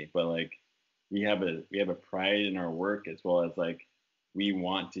day. But like we have a pride in our work, as well as like we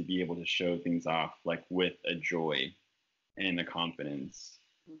want to be able to show things off like with a joy and a confidence.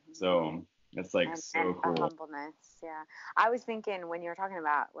 Mhm. So that's like And so a cool. humbleness. Yeah. I was thinking when you were talking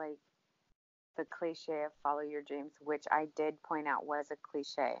about like the cliche of follow your dreams, which I did point out was a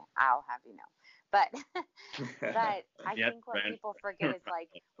cliche. I'll have you know. But that I Yeah, think what friend. people forget is like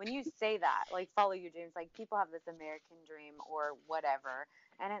when you say that, like follow your dreams, like people have this American dream or whatever,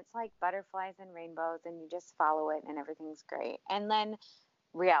 and it's like butterflies and rainbows, and you just follow it and everything's great. And then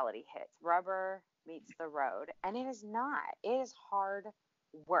reality hits, rubber meets the road, and it is not. It is hard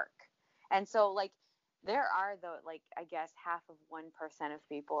work. And so, like, there are the like I guess half of 1% of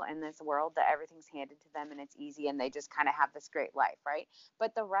people in this world that everything's handed to them and it's easy and they just kind of have this great life, right?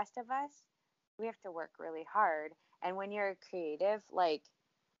 But the rest of us, we have to work really hard. And when you're a creative, like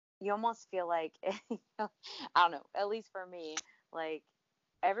you almost feel like I don't know, at least for me, like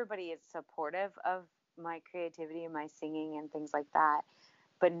everybody is supportive of my creativity and my singing and things like that,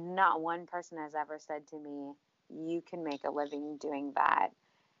 but not one person has ever said to me, you can make a living doing that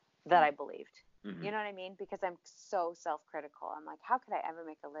I believed. Mhm. You know what I mean? Because I'm so self-critical. I'm like, how could I ever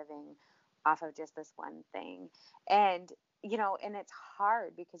make a living off of just this one thing? And and it's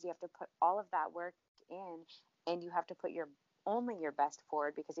hard because you have to put all of that work in, and you have to put your only your best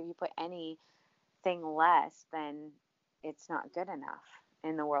forward, because if you put anything less, then it's not good enough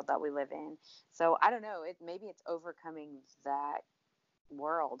in the world that we live in. So I don't know, maybe it's overcoming that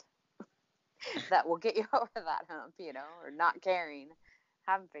world that will get you over that hump, or not caring.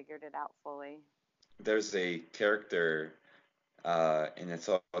 Haven't figured it out fully. There's a character, and it's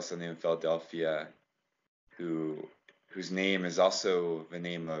also named Philadelphia, who whose name is also the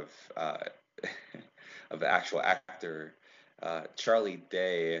name of of the actual actor, Charlie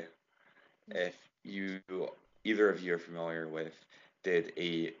Day. If you either of you are familiar with, did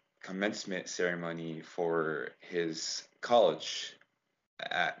a commencement ceremony for his college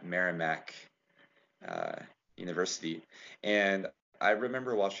at Merrimack uh, University, and I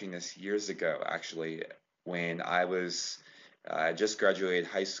remember watching this years ago, actually, when I just graduated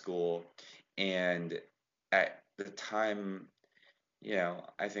high school, and at the time,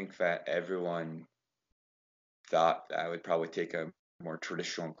 I think that everyone thought that I would probably take a more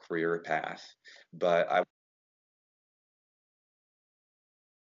traditional career path, but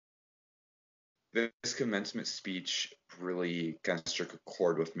this commencement speech really kind of struck a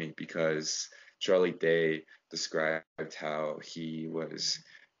chord with me because Charlie Day described how he was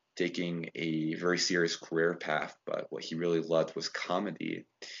taking a very serious career path, but what he really loved was comedy.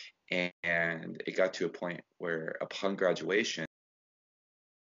 And it got to a point where upon graduation,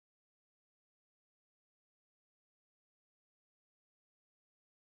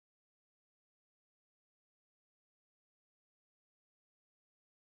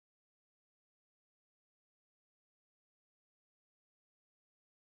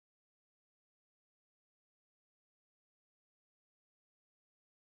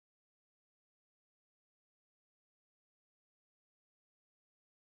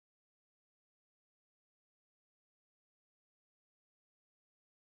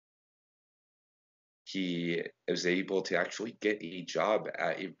 he was able to actually get a job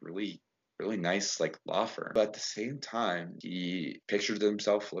at a really really nice like law firm. But at the same time, he pictured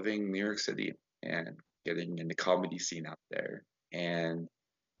himself living in New York City and getting in the comedy scene out there. And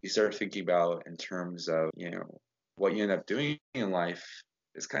you start thinking about in terms of, what you end up doing in life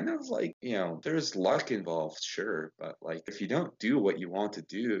is kind of like, there's luck involved, sure, but like if you don't do what you want to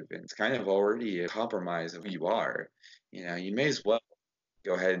do, then it's kind of already a compromise of who you are. You may as well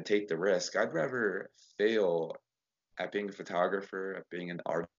go ahead and take the risk. I'd rather fail at being a photographer, at being an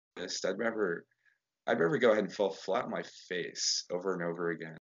artist. I'd rather go ahead and fall flat on my face over and over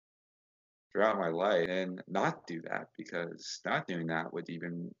again throughout my life and not do that, because not doing that would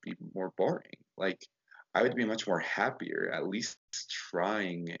even be more boring. Like, I would be much more happier at least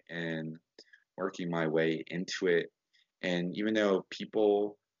trying and working my way into it. And even though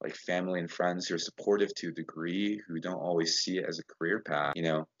people like family and friends who are supportive to a degree, who don't always see it as a career path,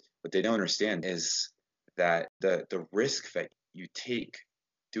 what they don't understand is that the risk that you take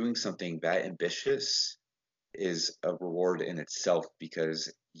doing something that ambitious is a reward in itself,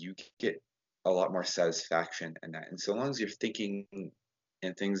 because you get a lot more satisfaction in that. And so long as you're thinking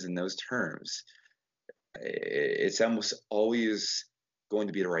and things in those terms, it's almost always going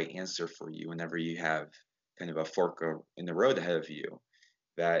to be the right answer for you whenever you have kind of a fork in the road ahead of you.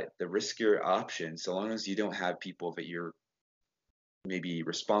 That the riskier option, so long as you don't have people that you're maybe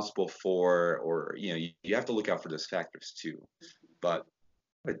responsible for, or you have to look out for those factors too. But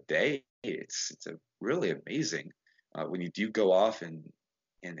a day, it's a really amazing when you do go off and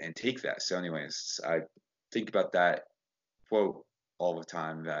take that. So, anyways, I think about that quote all the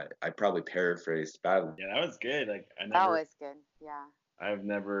time that I probably paraphrased badly. Yeah, that was good. Like That was good. Yeah. I've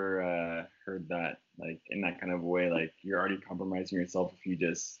never heard that like in that kind of way. Like you're already compromising yourself if you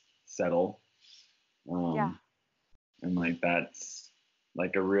just settle. Yeah. And like that's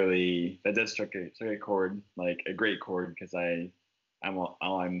like that does strike a chord, like a great chord, because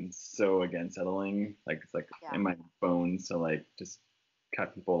I'm so against settling. Like it's like in my bones. So like just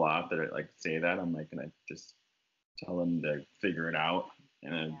cut people off that like say that. I'm like gonna just tell them to figure it out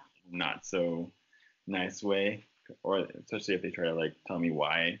in a not so nice way, or especially if they try to like tell me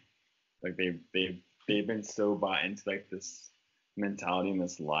why. Like they've been so bought into like this mentality and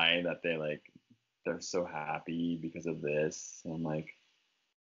this lie that they're so happy because of this. And I'm like,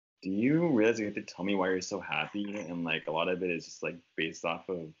 do you realize you have to tell me why you're so happy? And like a lot of it is just like based off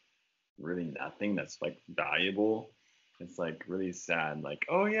of really nothing that's like valuable. It's like really sad. Like,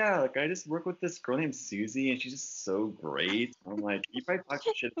 oh yeah, like I just work with this girl named Susie and she's just so great. I'm like, you probably talk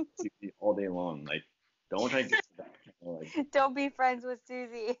shit about Susie all day long. Like, don't try to get to that. Like, don't be friends with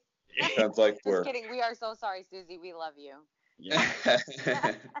Susie. Sounds like just kidding. We are so sorry, Susie. We love you. Yeah.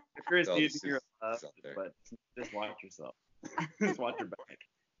 If you're Susie, you're loved, but just watch yourself. Just watch your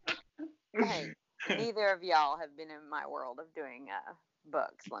back. Hey, neither of y'all have been in my world of doing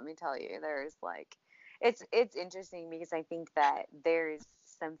books. Let me tell you, there's like, it's interesting because I think that there's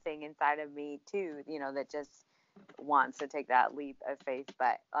something inside of me too, that just wants to take that leap of faith.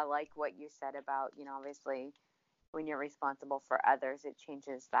 But I like what you said about, obviously when you're responsible for others, it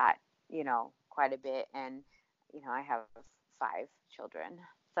changes that, quite a bit. And, I have 5 children.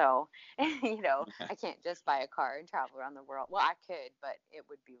 So, I can't just buy a car and travel around the world. Well, I could, but it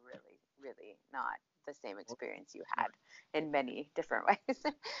would be really, really not the same experience you had in many different ways.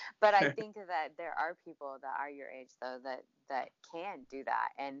 But I think that there are people that are your age, though, that can do that.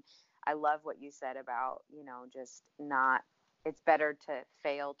 And I love what you said about, just not, it's better to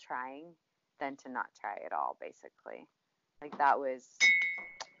fail trying than to not try at all, basically. Like that was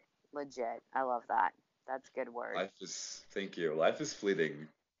legit. I love that. That's a good word. Thank you. Life is fleeting,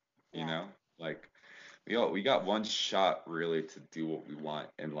 like we got one shot really to do what we want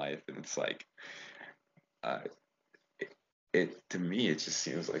in life, and it's like, it to me it just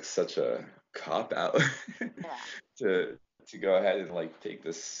seems like such a cop out to go ahead and like take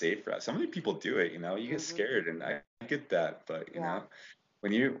the safe route. So many people do it, you get scared, and I get that, but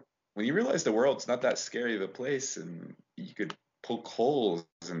when you realize the world's not that scary of a place, and you could poke holes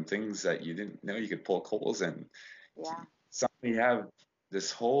and things that you didn't know you could poke holes in, suddenly you have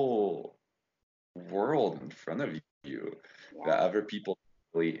this whole world in front of you that other people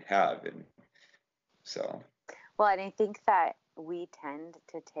really have. And so, well, and I think that we tend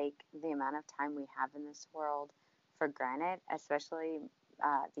to take the amount of time we have in this world for granted, especially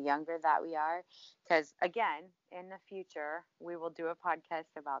the younger that we are. Because again, in the future, we will do a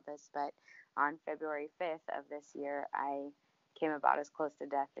podcast about this, but on February 5th of this year, I came about as close to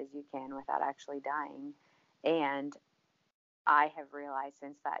death as you can without actually dying. And I have realized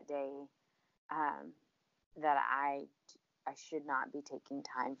since that day that I I should not be taking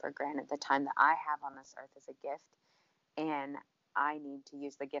time for granted. The time that I have on this earth is a gift, and I need to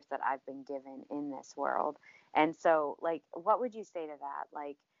use the gift that I've been given in this world. And so, like, what would you say to that?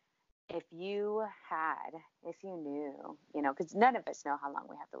 Like, if you knew, because none of us know how long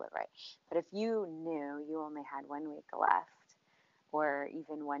we have to live, right? But if you knew you only had 1 week left or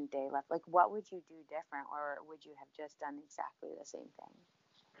even 1 day left, like, what would you do different, or would you have just done exactly the same thing?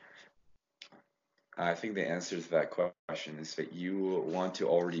 I think the answer to that question is that you want to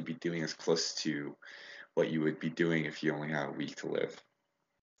already be doing as close to what you would be doing if you only had a week to live.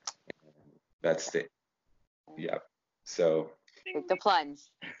 That's the, yep. So, Take the plunge.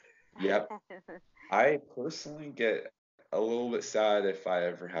 Yep. I personally get a little bit sad if I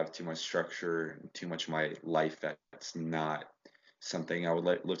ever have too much structure and too much of my life that's not something I would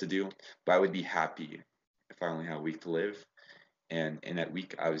love to do. But I would be happy if I only had a week to live. And in that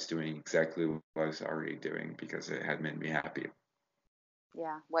week, I was doing exactly what I was already doing because it had made me happy.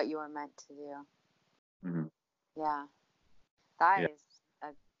 Yeah, what you were meant to do. Mm-hmm. Yeah, that's.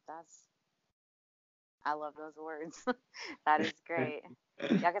 I love those words. That is great.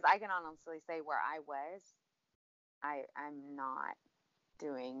 Yeah, because I can honestly say where I was, I'm not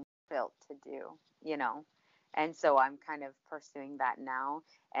doing built to do, and so I'm kind of pursuing that now.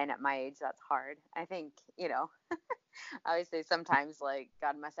 And at my age, that's hard. I think, I always say sometimes, like,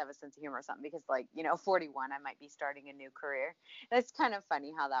 God must have a sense of humor or something, because, like, 41, I might be starting a new career. That's kind of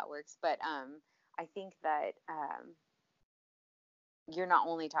funny how that works. But I think that you're not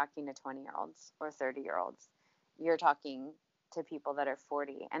only talking to 20-year-olds or 30-year-olds, you're talking to people that are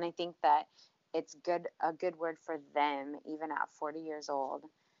 40. And I think that it's a good word for them, even at 40 years old,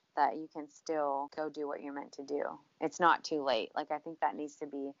 that you can still go do what you're meant to do. It's not too late. Like, I think that needs to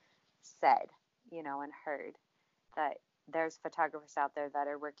be said, and heard, that there's photographers out there that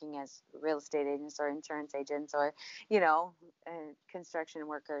are working as real estate agents or insurance agents or, construction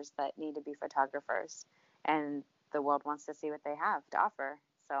workers that need to be photographers. And the world wants to see what they have to offer.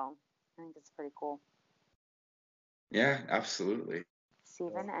 So I think it's pretty cool. Yeah, absolutely.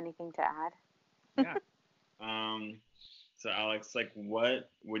 Steven, anything to add? Yeah. So Alex, like, what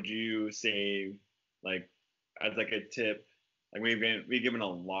would you say, like, as like a tip? Like, we've given a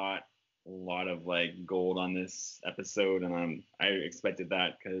lot of like gold on this episode, and I expected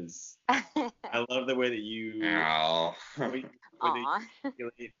that because I love the way that you articulate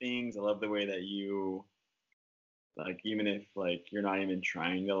things. I love the way that you, like, even if like you're not even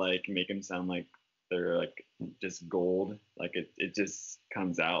trying to like make them sound like they're like just gold, like it just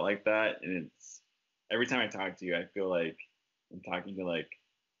comes out like that. And it's, every time I talk to you, I feel like I'm talking to like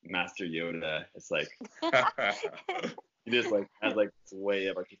Master Yoda. It's like he just like has like this way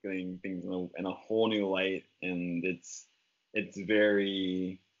of articulating things in a whole new light, and it's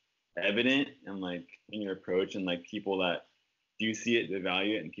very evident and like in your approach, and like people that do see it, they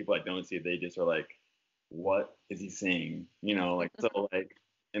value it, and people that don't see it, they just are like, what is he saying? Like, so like,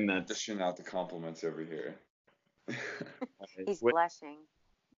 and that's dishing out the compliments over here. He's blushing.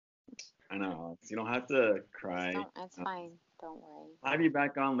 I know. You don't have to cry. It's fine. Don't worry. I'll have you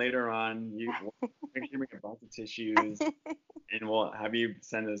back on later on. We'll make sure you bring a box of tissues, and we'll have you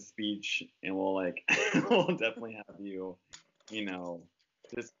send a speech, and we'll like we'll definitely have you,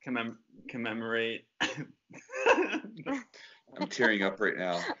 just commemorate. I'm tearing up right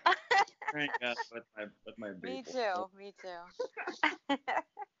now. With my Me too.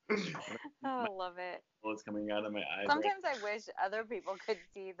 I love it. It's coming out of my eyes. Sometimes I wish other people could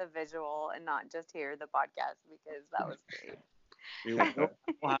see the visual and not just hear the podcast, because that was great. We'll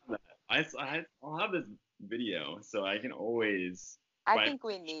have that. I'll have this video, so I can always. I think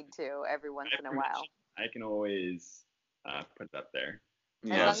we need to every once in a while. I can always put it up there.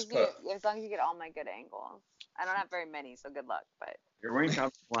 Yeah. As long as you get all my good angles. I don't have very many, so good luck. But you're wearing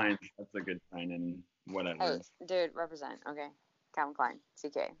Calvin Klein. That's a good sign, and whatever. Hey, dude, represent. Okay, Calvin Klein,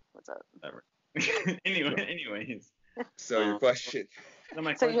 CK. What's up? Whatever. Anyways. So your question.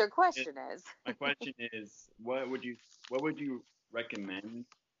 Your question is. My question is, what would you recommend?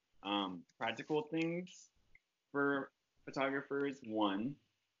 Practical things for photographers. 1,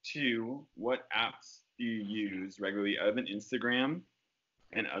 2. What apps do you use regularly other than Instagram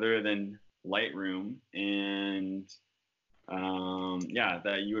and other than Lightroom, and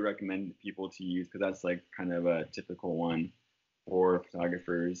that you would recommend people to use, because that's like kind of a typical one for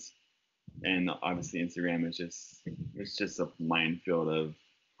photographers. And obviously Instagram is just a minefield of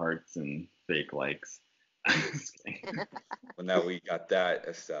hearts and fake likes. Well, now we got that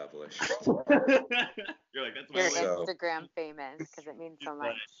established. You're Instagram famous because it means so much.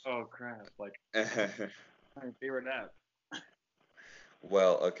 Like, oh crap! Like, my favorite app.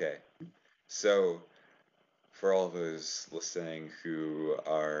 Well, okay. So for all those listening who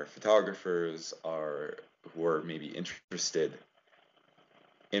are photographers or who are maybe interested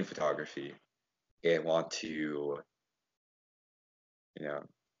in photography and want to,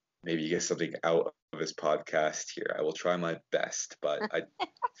 maybe get something out of this podcast here, I will try my best, but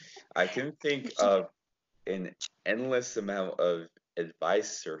I can think of an endless amount of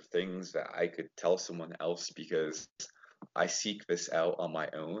advice or things that I could tell someone else because I seek this out on my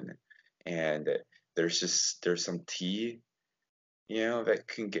own, and there's some tea, that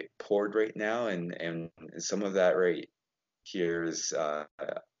can get poured right now, and some of that right here is, I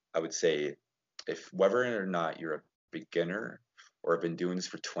would say, if whether or not you're a beginner or have been doing this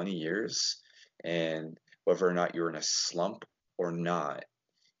for 20 years, and whether or not you're in a slump or not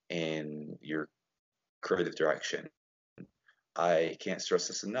in your creative direction, I can't stress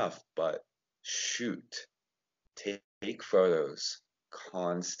this enough, but shoot, take photos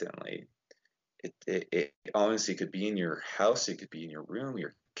constantly. It honestly could be in your house, it could be in your room,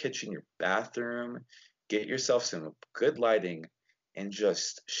 your kitchen, your bathroom. Get yourself some good lighting and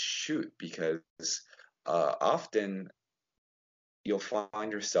just shoot, because often you'll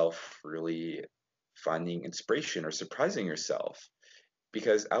find yourself really finding inspiration or surprising yourself,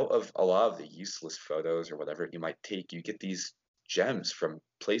 because out of a lot of the useless photos or whatever you might take, you get these gems from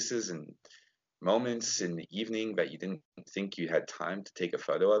places and moments in the evening that you didn't think you had time to take a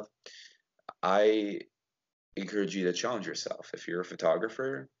photo of. I encourage you to challenge yourself. If you're a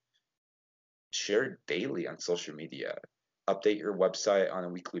photographer, share daily on social media, update your website on a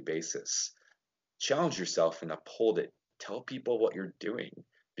weekly basis, challenge yourself and uphold it. Tell people what you're doing,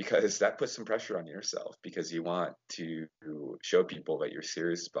 because that puts some pressure on yourself, because you want to show people that you're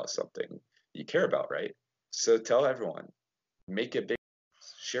serious about something you care about, right? So tell everyone, make it big,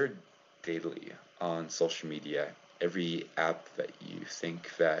 share daily on social media. Every app that you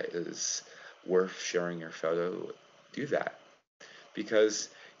think that is worth sharing your photo, do that, because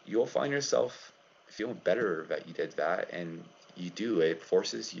you'll find yourself feeling better that you did that, and it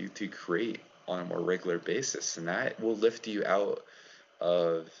forces you to create on a more regular basis, and that will lift you out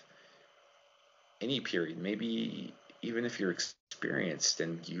of any period. Maybe even if you're experienced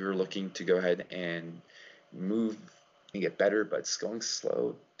and you're looking to go ahead and move and get better, but it's going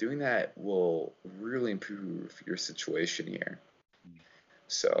slow, doing that will really improve your situation here.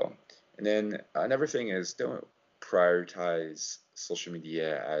 So, and then another thing is, don't prioritize social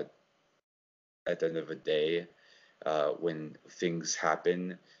media at the end of the day, when things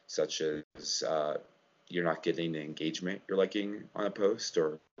happen, such as you're not getting the engagement you're liking on a post,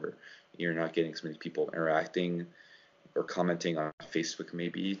 or you're not getting so many people interacting or commenting on Facebook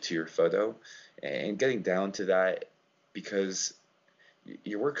maybe to your photo, and getting down to that, because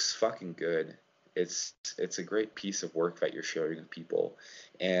your work's fucking good. It's a great piece of work that you're sharing with people,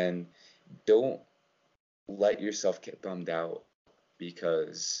 and don't let yourself get bummed out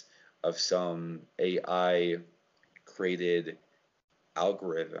because of some AI created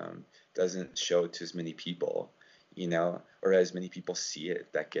algorithm doesn't show it to as many people, or as many people see it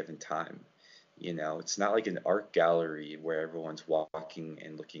at that given time. It's not like an art gallery where everyone's walking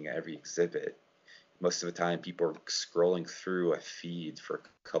and looking at every exhibit. Most of the time, people are scrolling through a feed for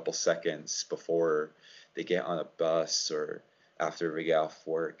a couple seconds before they get on a bus or after they get off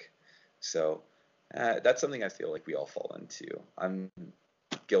work. So that's something I feel like we all fall into. I'm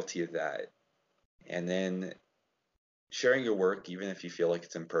guilty of that. And then sharing your work, even if you feel like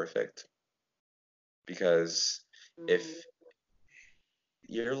it's imperfect, because if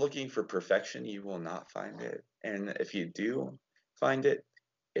you're looking for perfection, you will not find it. And if you do find it,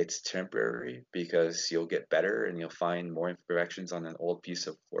 it's temporary, because you'll get better and you'll find more imperfections on an old piece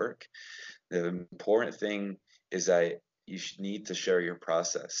of work. The important thing is that you need to share your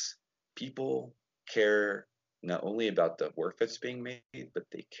process. People care not only about the work that's being made, but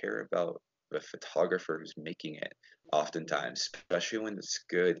they care about the photographer who's making it. Oftentimes, especially when it's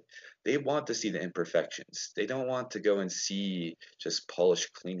good, they want to see the imperfections. They don't want to go and see just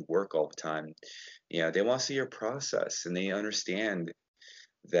polished, clean work all the time. They want to see your process, and they understand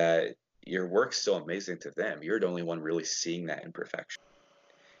that your work's still amazing to them. You're the only one really seeing that imperfection.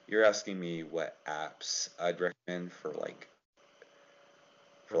 You're asking me what apps I'd recommend for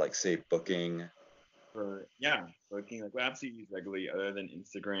say booking, booking, like what apps do you use regularly other than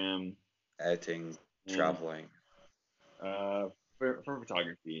Instagram, editing, and traveling. for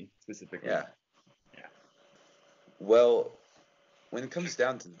photography specifically? Yeah. Yeah. Well, when it comes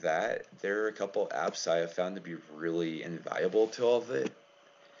down to that, there are a couple apps I have found to be really invaluable to all of it.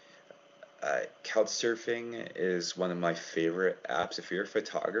 Couchsurfing is one of my favorite apps. If you're a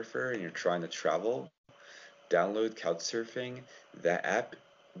photographer and you're trying to travel, download Couchsurfing. That app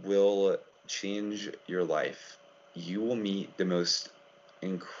will change your life. You will meet the most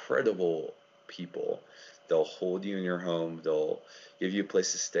incredible people. They'll hold you in your home, they'll give you a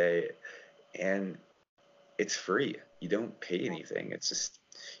place to stay, and it's free. You don't pay anything. It's just,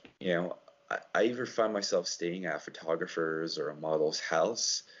 you know, I either find myself staying at a photographer's or a model's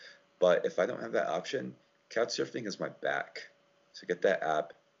house, but if I don't have that option, couchsurfing is my back. So get that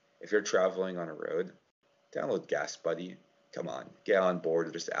app. If you're traveling on a road, download Gas Buddy. Come on, get on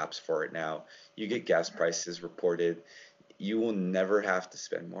board. There's apps for it now. You get gas prices reported. You will never have to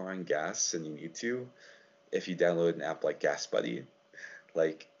spend more on gas than you need to if you download an app like Gas Buddy.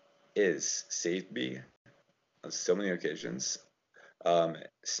 Like, is saved me on so many occasions.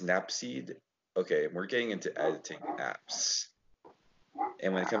 Snapseed. Okay, we're getting into editing apps,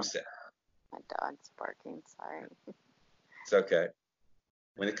 and when it comes to, My dog's barking. Sorry. it's okay.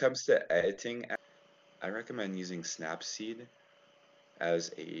 When it comes to editing, I recommend using Snapseed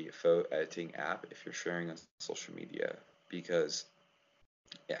as a photo editing app if you're sharing on social media, because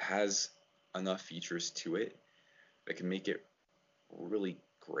it has enough features to it that can make it really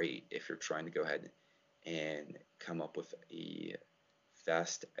great if you're trying to go ahead and come up with a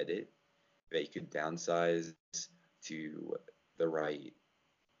fast edit that you could downsize to the right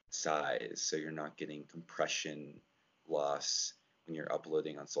size so you're not getting compression loss when you're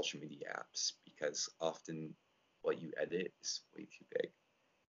uploading on social media apps, because often what you edit is way too big.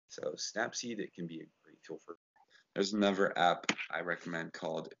 So Snapseed, it can be a great tool for. There's another app I recommend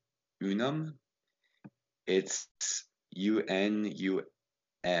called Unum. It's UNUM,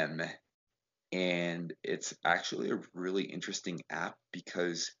 and it's actually a really interesting app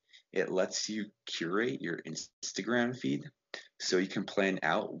because it lets you curate your Instagram feed so you can plan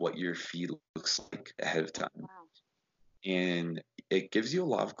out what your feed looks like ahead of time. Wow. And it gives you a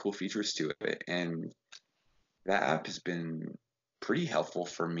lot of cool features to it. And that app has been pretty helpful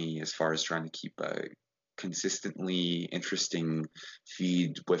for me as far as trying to keep a consistently interesting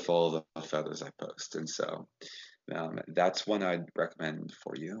feed with all the photos I post. And so that's one I'd recommend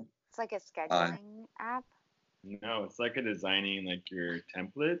for you. It's like a scheduling app. No, it's like a designing like your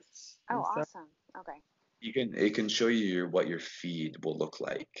templates. Oh, awesome. Okay. It can show you what your feed will look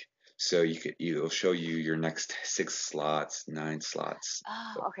like. So it'll show you your next 6 slots, 9 slots.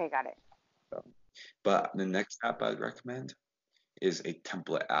 Oh, okay, got it. But the next app I'd recommend is a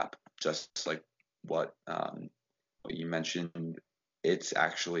template app, just like what you mentioned. It's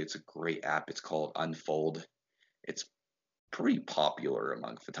a great app. It's called Unfold. It's pretty popular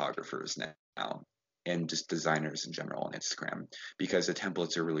among photographers now and just designers in general on Instagram because the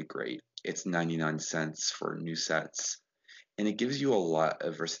templates are really great. It's 99 cents for new sets, and it gives you a lot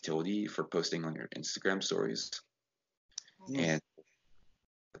of versatility for posting on your Instagram stories and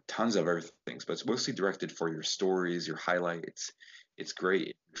tons of other things, but it's mostly directed for your stories, your highlights. It's great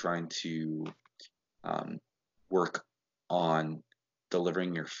if you're trying to work on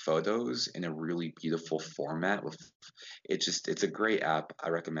delivering your photos in a really beautiful format. It's a great app. I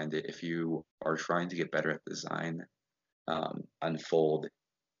recommend it if you are trying to get better at design. Unfold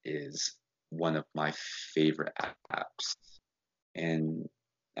is one of my favorite apps. And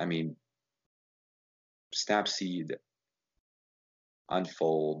I mean, Snapseed,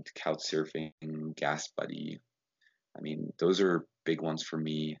 Unfold, Couchsurfing, Gas Buddy. I mean, those are big ones for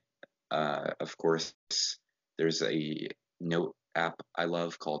me. Of course, there's a note app I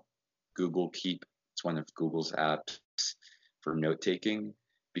love called Google Keep. It's one of Google's apps for note taking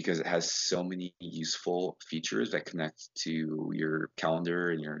because it has so many useful features that connect to your calendar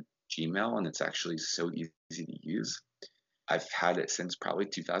and your Gmail, and it's actually so easy to use. I've had it since probably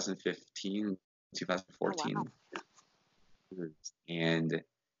 2015, 2014. Oh, wow. And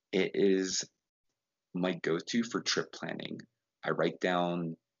it is my go-to for trip planning. I write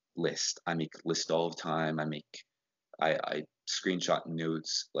down lists. I make lists all the time. I screenshot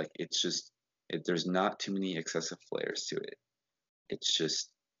notes. Like there's not too many excessive layers to it. It's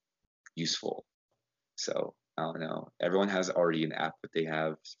just useful. So I don't know. Everyone has already an app that they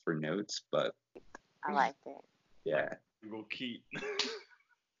have for notes, but I liked it. yeah. Google Keep.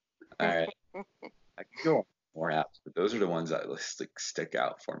 All right. I could go on more apps, but those are the ones that stick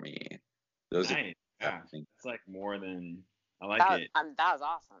out for me. Those nice. Yeah, it's like more than I like it. That was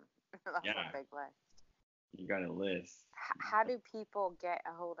awesome. That's Yeah. a big list. You got a list. How do people get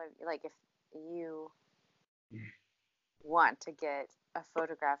a hold of you? Like, if you want to get a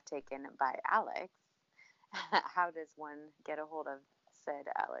photograph taken by Alex, how does one get a hold of said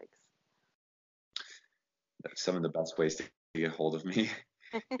Alex? Some of the best ways to get a hold of me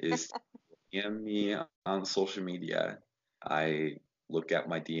is DM me on social media. I look at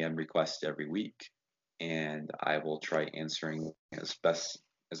my DM requests every week, and I will try answering as best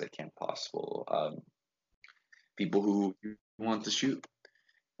as I can possible. People who want to shoot,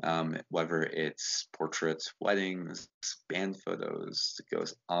 whether it's portraits, weddings, band photos, it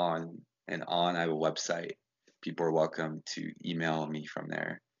goes on and on. I have a website. People are welcome to email me from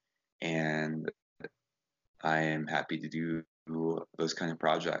there, and I am happy to do those kind of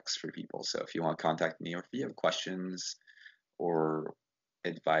projects for people. So if you want to contact me, or if you have questions or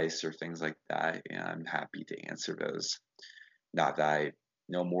advice or things like that, I'm happy to answer those. Not that I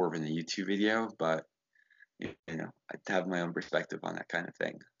know more than a YouTube video, but I have my own perspective on that kind of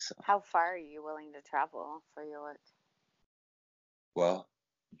thing. So, How far are you willing to travel for your work? well,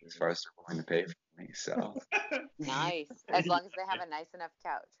 as far as they're willing to pay for me, so. Nice. As long as they have a nice enough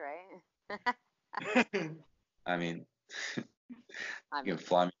couch, right? I mean, I you mean, can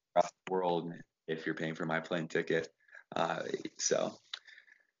fly me across the world if you're paying for my plane ticket. So,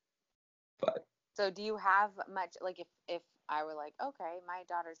 but so do you have much, like, if I were like, okay, my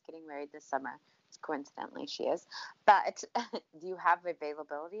daughter's getting married this summer, coincidentally she is, but do you have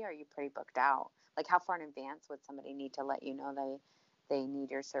availability, or are you pretty booked out? Like, how far in advance would somebody need to let you know they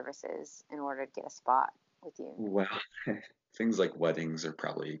need your services in order to get a spot with you? well, things like weddings are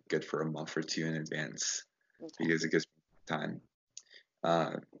probably good for a month or two in advance, Okay. because it gives me time.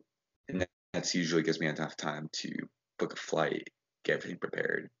 And that's usually gives me enough time to book a flight, get everything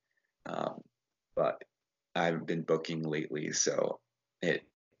prepared. But I haven't been booking lately, so it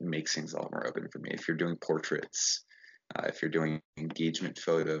makes things a lot more open for me. If you're doing portraits, if you're doing engagement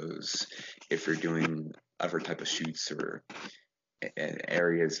photos, if you're doing other type of shoots or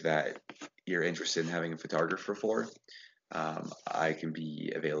areas that you're interested in having a photographer for, I can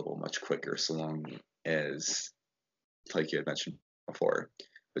be available much quicker, so long as, like you had mentioned before,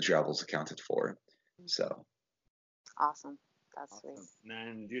 the travel's accounted for. So Awesome. That's Awesome. sweet.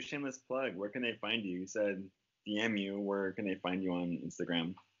 And do a shameless plug. Where can they find you? You said DM you. Where can they find you on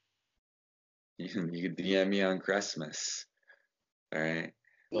Instagram? you can DM me on Cressmas. All right.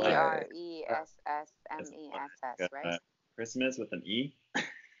 Cressmes, right? Christmas with an E.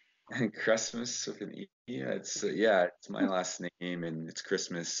 Cressmas with an E. Yeah, it's my last name and it's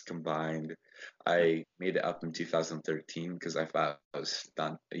Christmas combined. I made it up in 2013 because I thought it was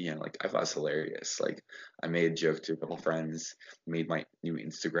done. Like I thought it was hilarious. Like I made a joke to a couple friends, made my new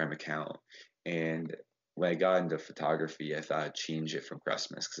Instagram account, and when I got into photography, I thought I'd change it from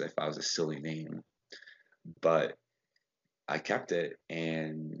Cressmas because I thought it was a silly name, but I kept it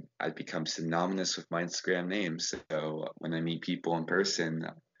and I've become synonymous with my Instagram name. So when I meet people in person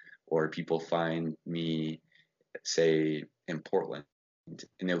or people find me, say, in Portland, and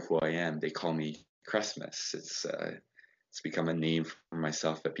know who I am, they call me Cressmas. It's become a name for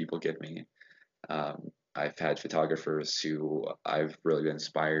myself that people give me. I've had photographers who I've really been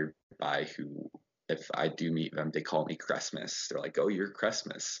inspired by who, if I do meet them, they call me Cressmas. They're like, "Oh, you're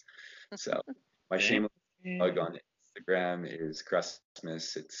Cressmas." So my shameless plug on Instagram is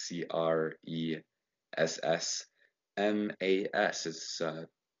Cressmas. It's CRESSMAS.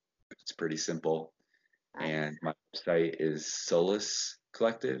 It's pretty simple. Nice. And my website is Solace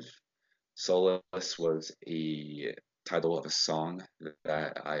Collective. Solace was a title of a song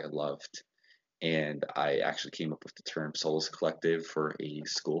that I loved. And I actually came up with the term Solace Collective for a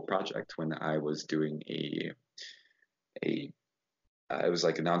school project when I was doing it was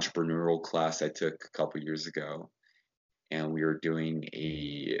like an entrepreneurial class I took a couple years ago, and we were doing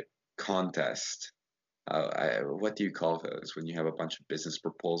a contest. What do you call those when you have a bunch of business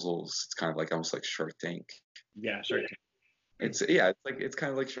proposals? It's kind of like almost like Shark Tank. Yeah, Shark Tank. It's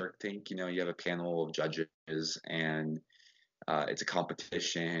kind of like Shark Tank. You have a panel of judges, and it's a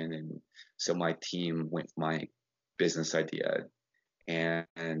competition. And so my team went with my business idea,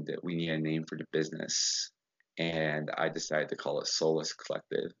 and we need a name for the business. And I decided to call it Solace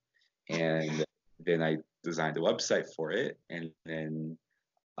Collective. And then I designed a website for it, and then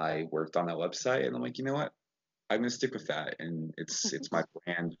I worked on that website, and I'm like, you know what? I'm gonna stick with that, and it's my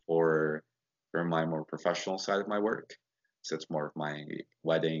brand for my more professional side of my work. So it's more of my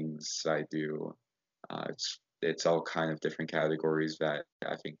weddings I do. It's all kind of different categories that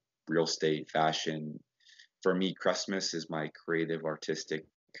I think real estate, fashion. For me, Cressmas is my creative artistic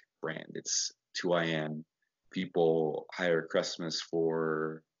brand. It's who I am. People hire Cressmas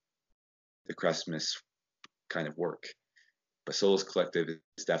for the Cressmas kind of work. But Souls Collective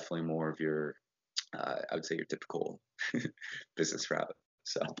is definitely more of your, I would say, your typical business route.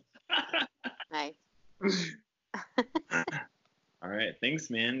 So. Nice. All right. Thanks,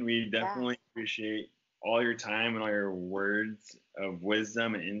 man. We definitely appreciate all your time and all your words of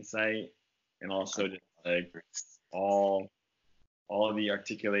wisdom and insight, and also just like all of the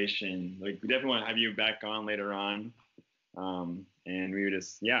articulation. Like we definitely want to have you back on later on And we were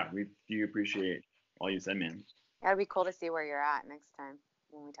just, we do appreciate all you said, man. It'd be cool to see where you're at next time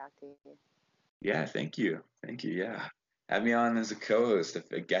when we talk to you. Yeah, thank you. Yeah. Have me on as a co-host,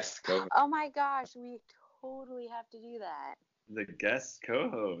 a guest co-host. Oh my gosh, we totally have to do that. The guest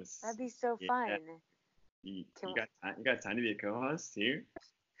co-host. That'd be so fun. You got time to be a co-host here?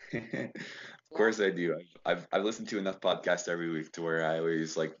 Of course I do. I've listened to enough podcasts every week to where I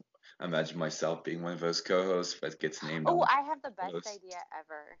always like imagine myself being one of those co-hosts that gets named. Oh, I have the best idea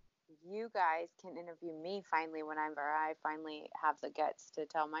ever. You guys can interview me finally whenever I finally have the guts to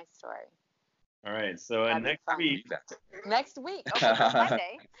tell my story. All right, so next week. Next week. Okay, so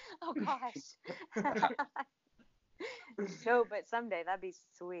Sunday. Oh gosh. No, but someday that'd be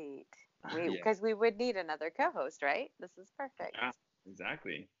sweet. Because we would need another co-host, right? This is perfect. Yeah,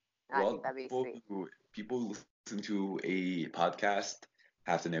 exactly. I think that'd be sweet. People who listen to a podcast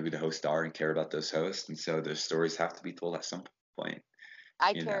have to know who the hosts are and care about those hosts, and so their stories have to be told at some point.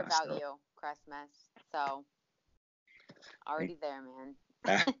 I care about you, Cressmas. So already there, man.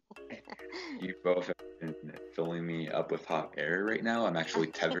 You both have been filling me up with hot air right now. I'm actually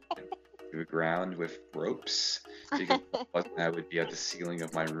tethered to the ground with ropes because I would be at the ceiling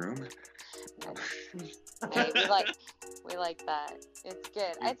of my room. Hey, we like that. It's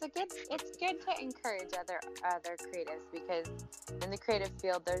good. It's good to encourage other creatives, because in the creative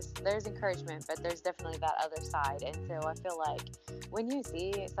field there's encouragement, but there's definitely that other side. And so I feel like when you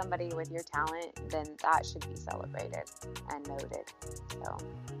see somebody with your talent, then that should be celebrated and noted. So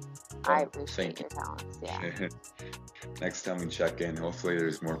I appreciate your talents. Yeah. Next time we check in, hopefully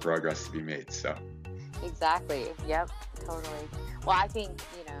there's more progress to be made. So exactly. Yep. Totally. Well, I think,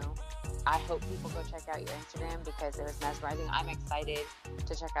 I hope people go check out your Instagram because it was mesmerizing. I'm excited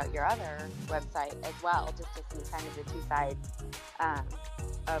to check out your other website as well, just to see kind of the two sides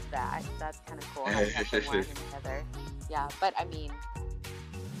of that. That's kind of cool. How you have the one and the other. Yeah, but I mean,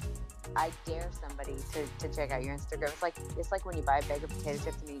 I dare somebody to check out your Instagram. It's like when you buy a bag of potato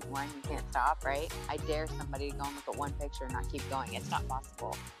chips and eat one, you can't stop, right? I dare somebody to go and look at one picture and not keep going. It's not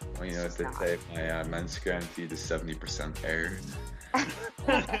possible. Well, as they say, my Instagram feed is 70% air.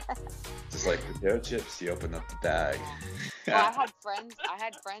 Just like potato chips, you open up the bag. Well, I had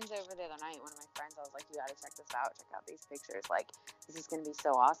friends over the other night. One of my friends, I was like, you gotta check this out. Check out these pictures. Like, this is gonna be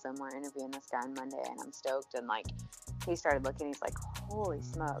so awesome. We're interviewing this guy on Monday and I'm stoked. And like, he started looking, he's like, holy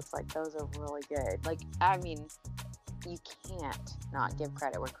smokes, like those are really good. Like, I mean, you can't not give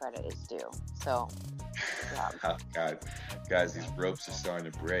credit where credit is due. So oh God, guys, these ropes are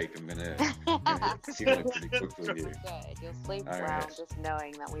starting to break. I'm gonna hit the ceiling pretty quickly here. Good. You'll sleep well just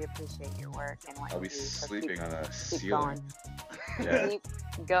knowing that we appreciate your work and what I'll you be do. sleeping on a ceiling. Going. Yeah. Keep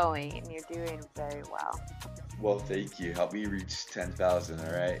going, and you're doing very well. Well, thank you. Help me reach 10,000. All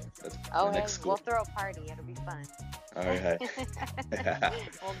right. That's we'll throw a party. It'll be fun. All right.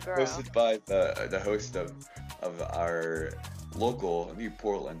 We'll grow. Hosted by the host of our local New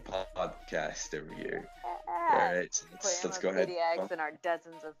Portland podcast every year. All right, so let's go ahead. And our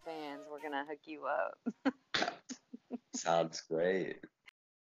dozens of fans, we're gonna hook you up. Sounds great.